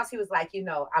someone else, he was like,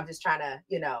 I'm just trying to,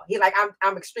 he like,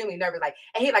 I'm extremely nervous. Like,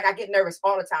 and he like, I get nervous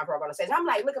all the time before I go on stage. I'm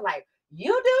like, looking like,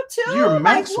 you do You're too? Like,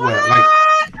 Maxwell. Like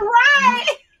what? Right.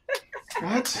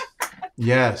 what?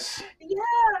 Yes. Yeah,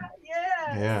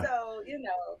 yeah. Yeah. So,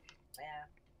 yeah.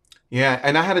 Yeah,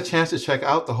 and I had a chance to check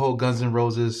out the whole Guns N'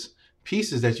 Roses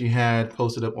pieces that you had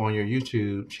posted up on your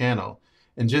YouTube channel,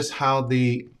 and just how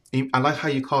I like how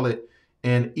you call it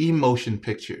an emotion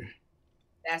picture,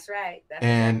 That's right. That's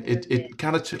and exactly what it is. it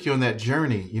kind of took you on that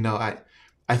journey.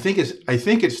 I think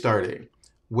it started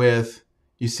with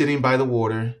you sitting by the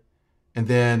water, and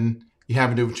then you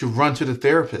having to run to the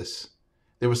therapist.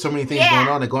 There were so many things going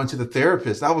Yeah. on, and going to the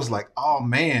therapist. I was like, oh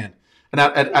man. And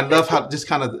I love how just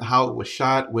kind of how it was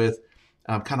shot with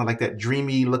kind of like that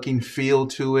dreamy looking feel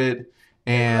to it.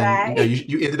 And Right.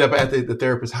 you ended up at the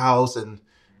therapist's house, and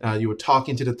you were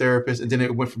talking to the therapist, and then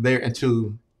it went from there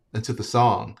into the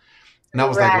song. And I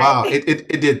was like, Right. wow,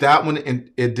 it did that one, and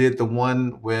it did the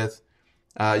one with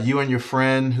you and your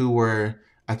friend who were,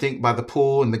 I think, by the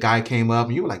pool, and the guy came up,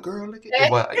 and you were like, "Girl, look at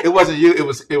it." Well, it wasn't you; it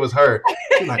was her.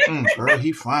 She was like, "Girl,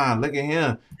 he fine. Look at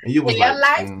him." And you was A like,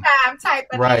 lifetime type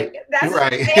of thing. "Right, That's what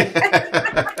right."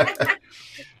 it is.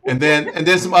 and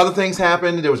then some other things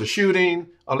happened. There was a shooting.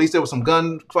 Or at least there was some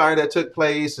gunfire that took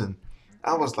place, and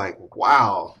I was like,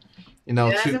 "Wow," Guns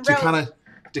and Roses.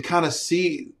 to kind of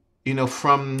see,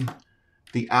 from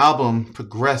the album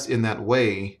progress in that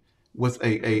way with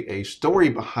a story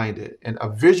behind it and a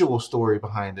visual story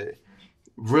behind it,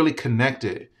 really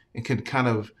connected and can kind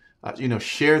of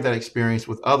share that experience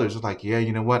with others. It's like, yeah,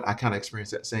 you know what, I kind of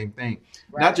experienced that same thing,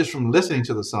 not Right. just from listening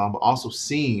to the song, but also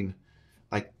seeing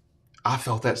like I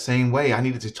felt that same way. I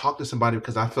needed to talk to somebody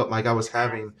because I felt like I was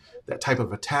having that type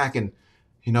of attack, and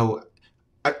you know,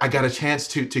 I got a chance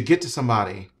to get to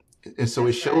somebody, and so it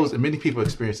That's shows right. that many people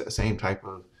experience that same type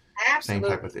of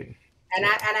Absolutely. thing. And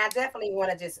Yeah. I definitely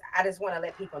want to I just want to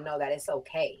let people know that it's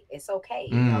okay. It's okay.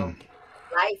 Mm.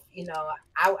 Life,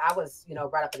 I was,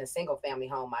 brought up in a single family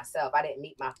home myself. I didn't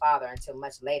meet my father until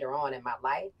much later on in my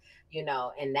life,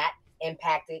 and that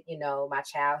impacted, my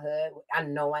childhood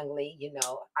unknowingly.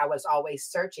 I was always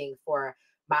searching for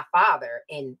my father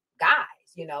in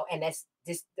guys, and that's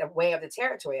just the way of the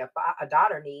territory. A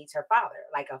daughter needs her father,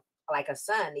 like a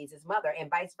son needs his mother, and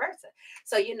vice versa.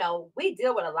 So, we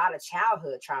deal with a lot of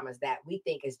childhood traumas that we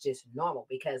think is just normal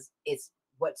because it's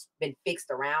what's been fixed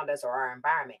around us or our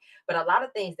environment. But a lot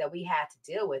of things that we have to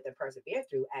deal with and persevere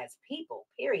through as people,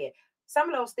 period, some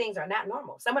of those things are not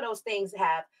normal. Some of those things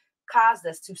have caused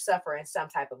us to suffer in some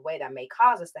type of way that may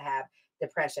cause us to have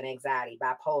depression, anxiety,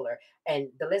 bipolar, and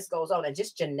the list goes on, and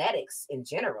just genetics in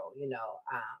general.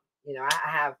 I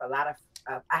have a lot of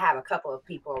I have a couple of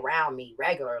people around me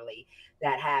regularly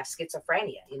that have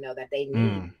schizophrenia, that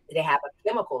Mm. they have a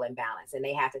chemical imbalance and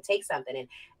they have to take something. And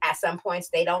at some points,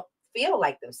 they don't feel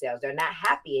like themselves. They're not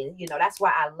happy. And, that's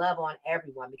why I love on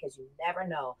everyone, because you never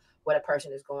know what a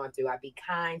person is going through. I be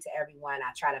kind to everyone.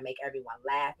 I try to make everyone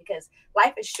laugh because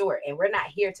life is short and we're not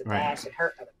here to Right. bash and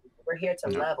hurt other people. We're here to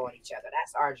No. love on each other.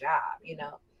 That's our job.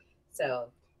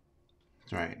 So,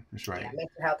 That's right. That's yeah, right.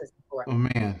 mental health is Oh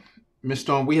important. man, Miss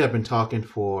Storm, we have been talking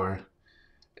for.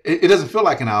 It doesn't feel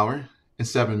like an hour and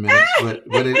 7 minutes, but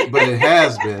it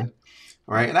has been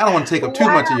right. And I don't want to take up too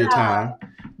much of your Wow.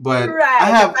 time, but I Right.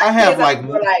 Because have my I have kids are like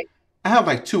gonna be like, I have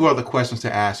like two other questions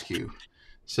to ask you.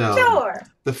 So sure.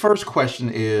 the first question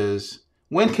is,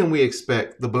 when can we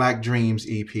expect the Black Dreams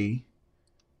EP?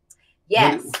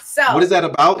 Yes. What is So, that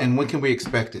about, and when can we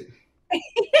expect it?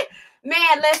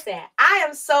 man, listen, I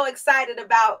am so excited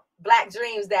about Black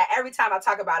Dreams that every time I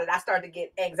talk about it, I start to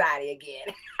get anxiety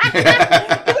again. I just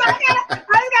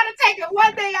gotta take it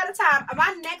one thing at a time.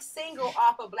 My next single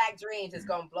off of Black Dreams is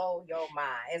gonna blow your mind.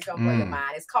 It's gonna blow your Mm.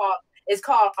 mind. It's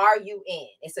called RUN.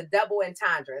 It's a double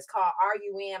entendre. It's called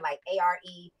RUN, like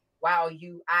AREYUIN,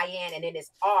 and then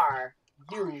it's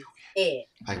RUN.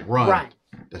 Like run. Run,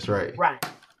 That's right. run.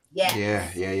 Yeah,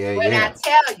 Yes. yeah, yeah, When I yeah.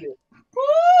 tell you,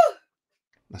 woo,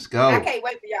 Let's I go. can't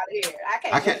wait for y'all to hear it. I I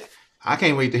can't can't. wait. I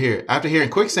can't wait to hear it. After hearing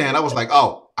Quicksand, I was like,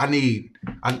 "Oh, This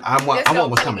I want gonna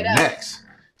what's take it coming up. next."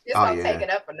 This Oh gonna take yeah, it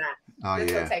up a notch. oh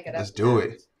This gonna yeah. take it up Let's a do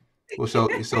it. Well, so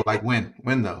like when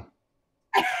though?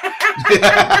 notch.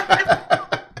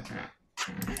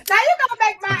 Now you gonna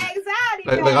make my anxiety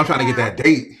Look, I'm bad trying to get now. that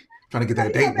date. Trying to get So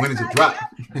that you gonna date. When make does it my drop?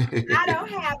 I don't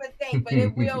have a date, but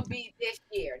it will be this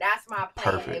year. That's my plan.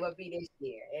 It Perfect. will be this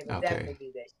year. It will Okay. definitely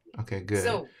be this year. Okay. Good.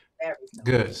 Soon. Very soon.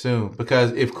 Good. Soon,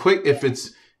 because if Yeah.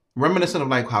 it's reminiscent of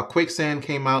like how Quicksand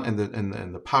came out, and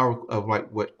the power of like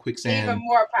what Even Quicksand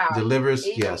more powerful. delivers,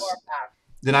 Even more yes. powerful.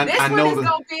 Then This I one know is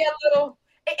gonna be a little,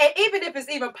 even if it's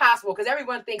even possible, because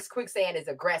everyone thinks quicksand is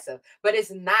aggressive, but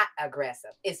it's not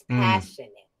aggressive. It's mm,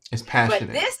 passionate. it's But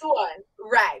passionate. this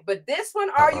one, right? But this one,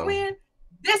 Uh are you oh. in?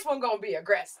 This one gonna be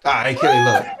aggressive. All right, Kelly, Woo!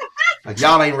 look. Like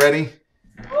y'all ain't ready.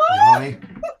 Y'all Woo! ain't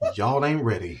y'all ain't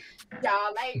ready.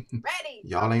 Y'all ain't ready.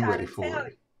 Y'all I'm ain't trying ready to for tell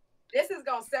it. you. This is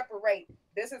gonna separate.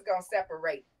 This is gonna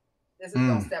separate. This is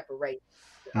gonna Mm, separate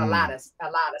mm, a lot of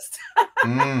stuff.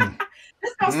 mm,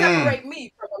 This is gonna mm. separate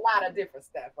me from a lot of different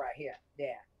stuff right here.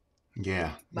 Yeah, Yeah,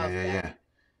 yeah, most yeah, yeah. definitely.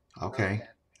 Most Okay. definitely.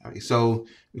 All right. So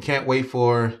we can't wait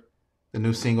for the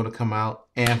new single to come out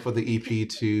and for the EP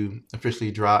to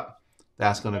officially drop.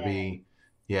 That's gonna Yeah. be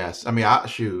yes. I mean, I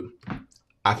shoot.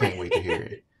 I can't wait to hear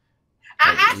it.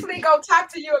 I actually Like, go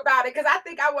talk to you about it because I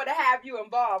think I want to have you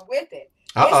involved with it.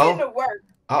 uh It's in oh, the work.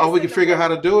 uh oh. It's We can in the figure out work.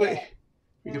 how to do it. Yeah.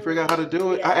 We can figure out how to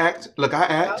do it. I Yeah. act. Look, I Most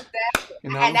act. definitely. You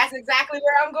And know. that's exactly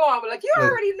where I'm going. But look, you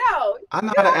Look, already know. I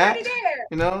know You how to already act. there.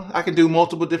 You know, I can do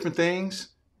multiple different things.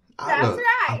 That's Look,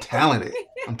 I'm right. talented.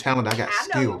 I'm talented. I got I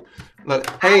know. skill.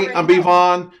 Look, I hey, already I'm B know.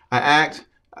 Vaughn. I act.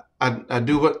 I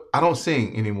do what I don't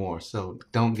sing anymore. So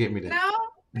don't get me to. No.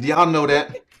 Y'all know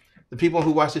that. The people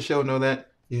who watch the show know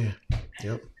that. Yeah.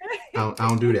 Yep. I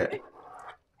don't do that.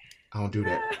 I don't do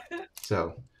that.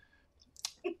 So,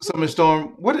 Miss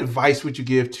Storm, what advice would you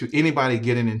give to anybody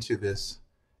getting into this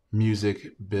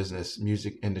music business,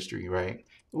 music industry? Right.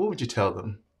 What would you tell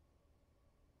them?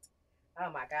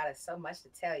 Oh my God, it's so much to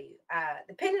tell you.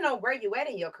 Depending on where you at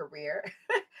in your career,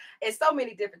 it's so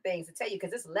many different things to tell you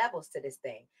because it's levels to this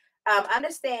thing.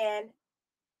 Understand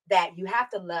that you have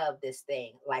to love this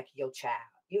thing like your child.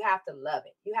 You have to love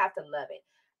it. You have to love it.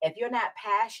 If you're not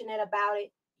passionate about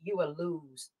it, you will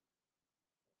lose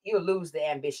you'll lose the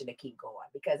ambition to keep going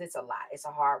because it's a lot. It's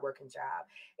a hard working job.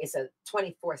 It's a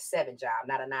 24/7 job,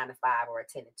 not a 9 to 5 or a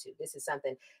 10 to 2. This is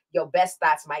something your best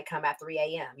thoughts might come at 3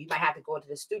 a.m. You might have to go to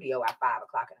the studio at 5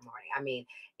 o'clock in the morning. I mean,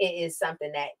 it is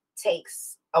something that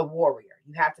takes a warrior.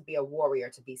 You have to be a warrior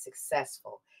to be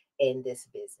successful in this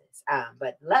business.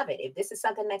 But love it. If this is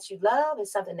something that you love,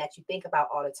 it's something that you think about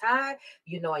all the time,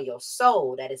 you know, in your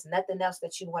soul, that is nothing else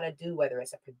that you want to do, whether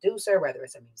it's a producer, whether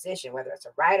it's a musician, whether it's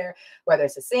a writer, whether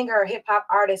it's a singer or hip hop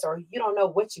artist, or you don't know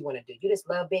what you want to do. You just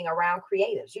love being around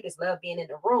creatives. You just love being in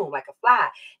the room like a fly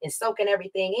and soaking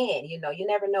everything in. You know, you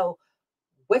never know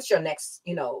what your next,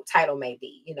 title may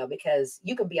be, because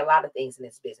you can be a lot of things in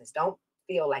this business. Don't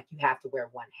feel like you have to wear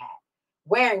one hat.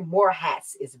 Wearing more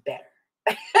hats is better.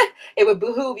 It would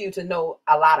behoove you to know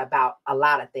a lot about a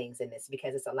lot of things in this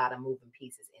because it's a lot of moving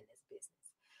pieces in this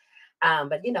business.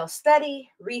 But study,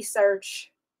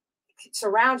 research,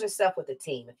 surround yourself with a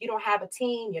team. If you don't have a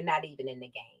team, you're not even in the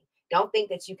game. Don't think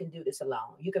that you can do this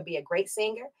alone. You can be a great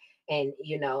singer, and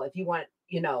if you want,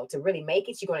 to really make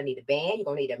it, you're going to need a band. You're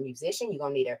going to need a musician. You're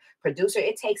going to need a producer.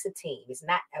 It takes a team. It's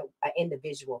not an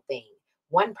individual thing.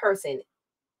 One person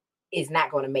is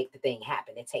not going to make the thing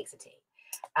happen. It takes a team.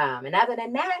 And other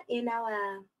than that,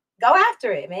 go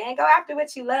after it, man. Go after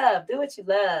what you love. Do what you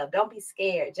love. Don't be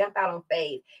scared. Jump out on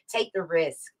faith. Take the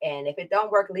risk. And if it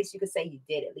don't work, at least you can say you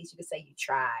did it. At least you can say you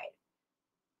tried.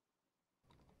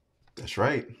 That's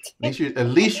right. At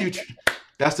least you,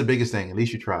 that's the biggest thing. At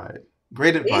least you tried.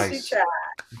 Great At least you advice. tried.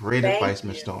 Great Thank advice,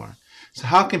 Miss you. Storm. So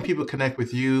how can people connect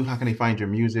with you? How can they find your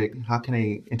music? How can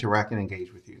they interact and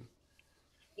engage with you?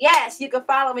 Yes, you can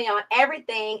follow me on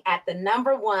everything at the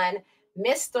number one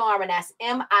Miss Storm, and that's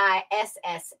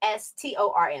MISSSTORM.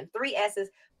 Three S's.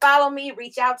 Follow me,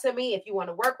 reach out to me if you want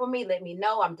to work with me. Let me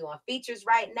know. I'm doing features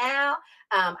right now.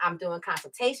 I'm doing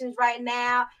consultations right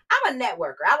now. I'm a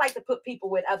networker. I like to put people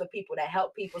with other people that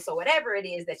help people. So whatever it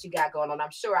is that you got going on, I'm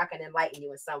sure I can enlighten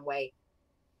you in some way.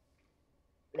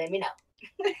 Let me know.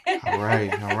 All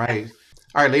right. All right.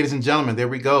 All right, ladies and gentlemen, there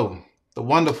we go. The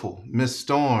wonderful Miss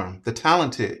Storm, the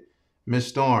talented Miss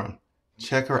Storm.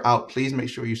 Check her out. Please make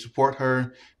sure you support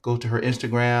her. Go to her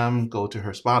Instagram, go to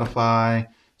her Spotify,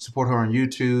 support her on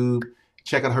YouTube,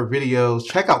 check out her videos,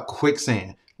 check out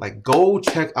Quicksand. Like, go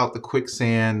check out the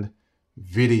Quicksand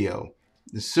video.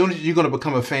 As soon as you're going to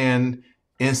become a fan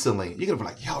instantly, you're going to be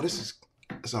like, yo,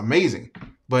 it's amazing.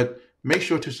 But make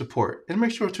sure to support, and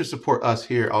make sure to support us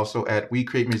here also at We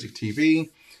Create Music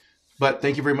TV. But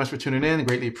thank you very much for tuning in.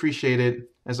 Greatly appreciate it.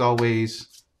 As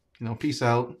always, peace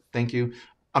out. Thank you.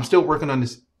 I'm still working on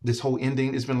this whole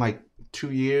ending. It's been like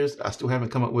 2 years. I still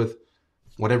haven't come up with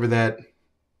whatever that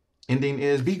ending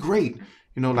is. Be great.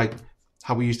 Like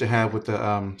how we used to have with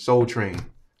the Soul Train.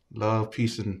 Love,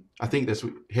 peace, and I think that's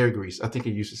what hair grease. I think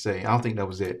it used to say. I don't think that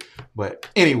was it. But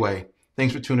anyway,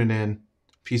 thanks for tuning in.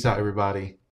 Peace out,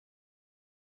 everybody.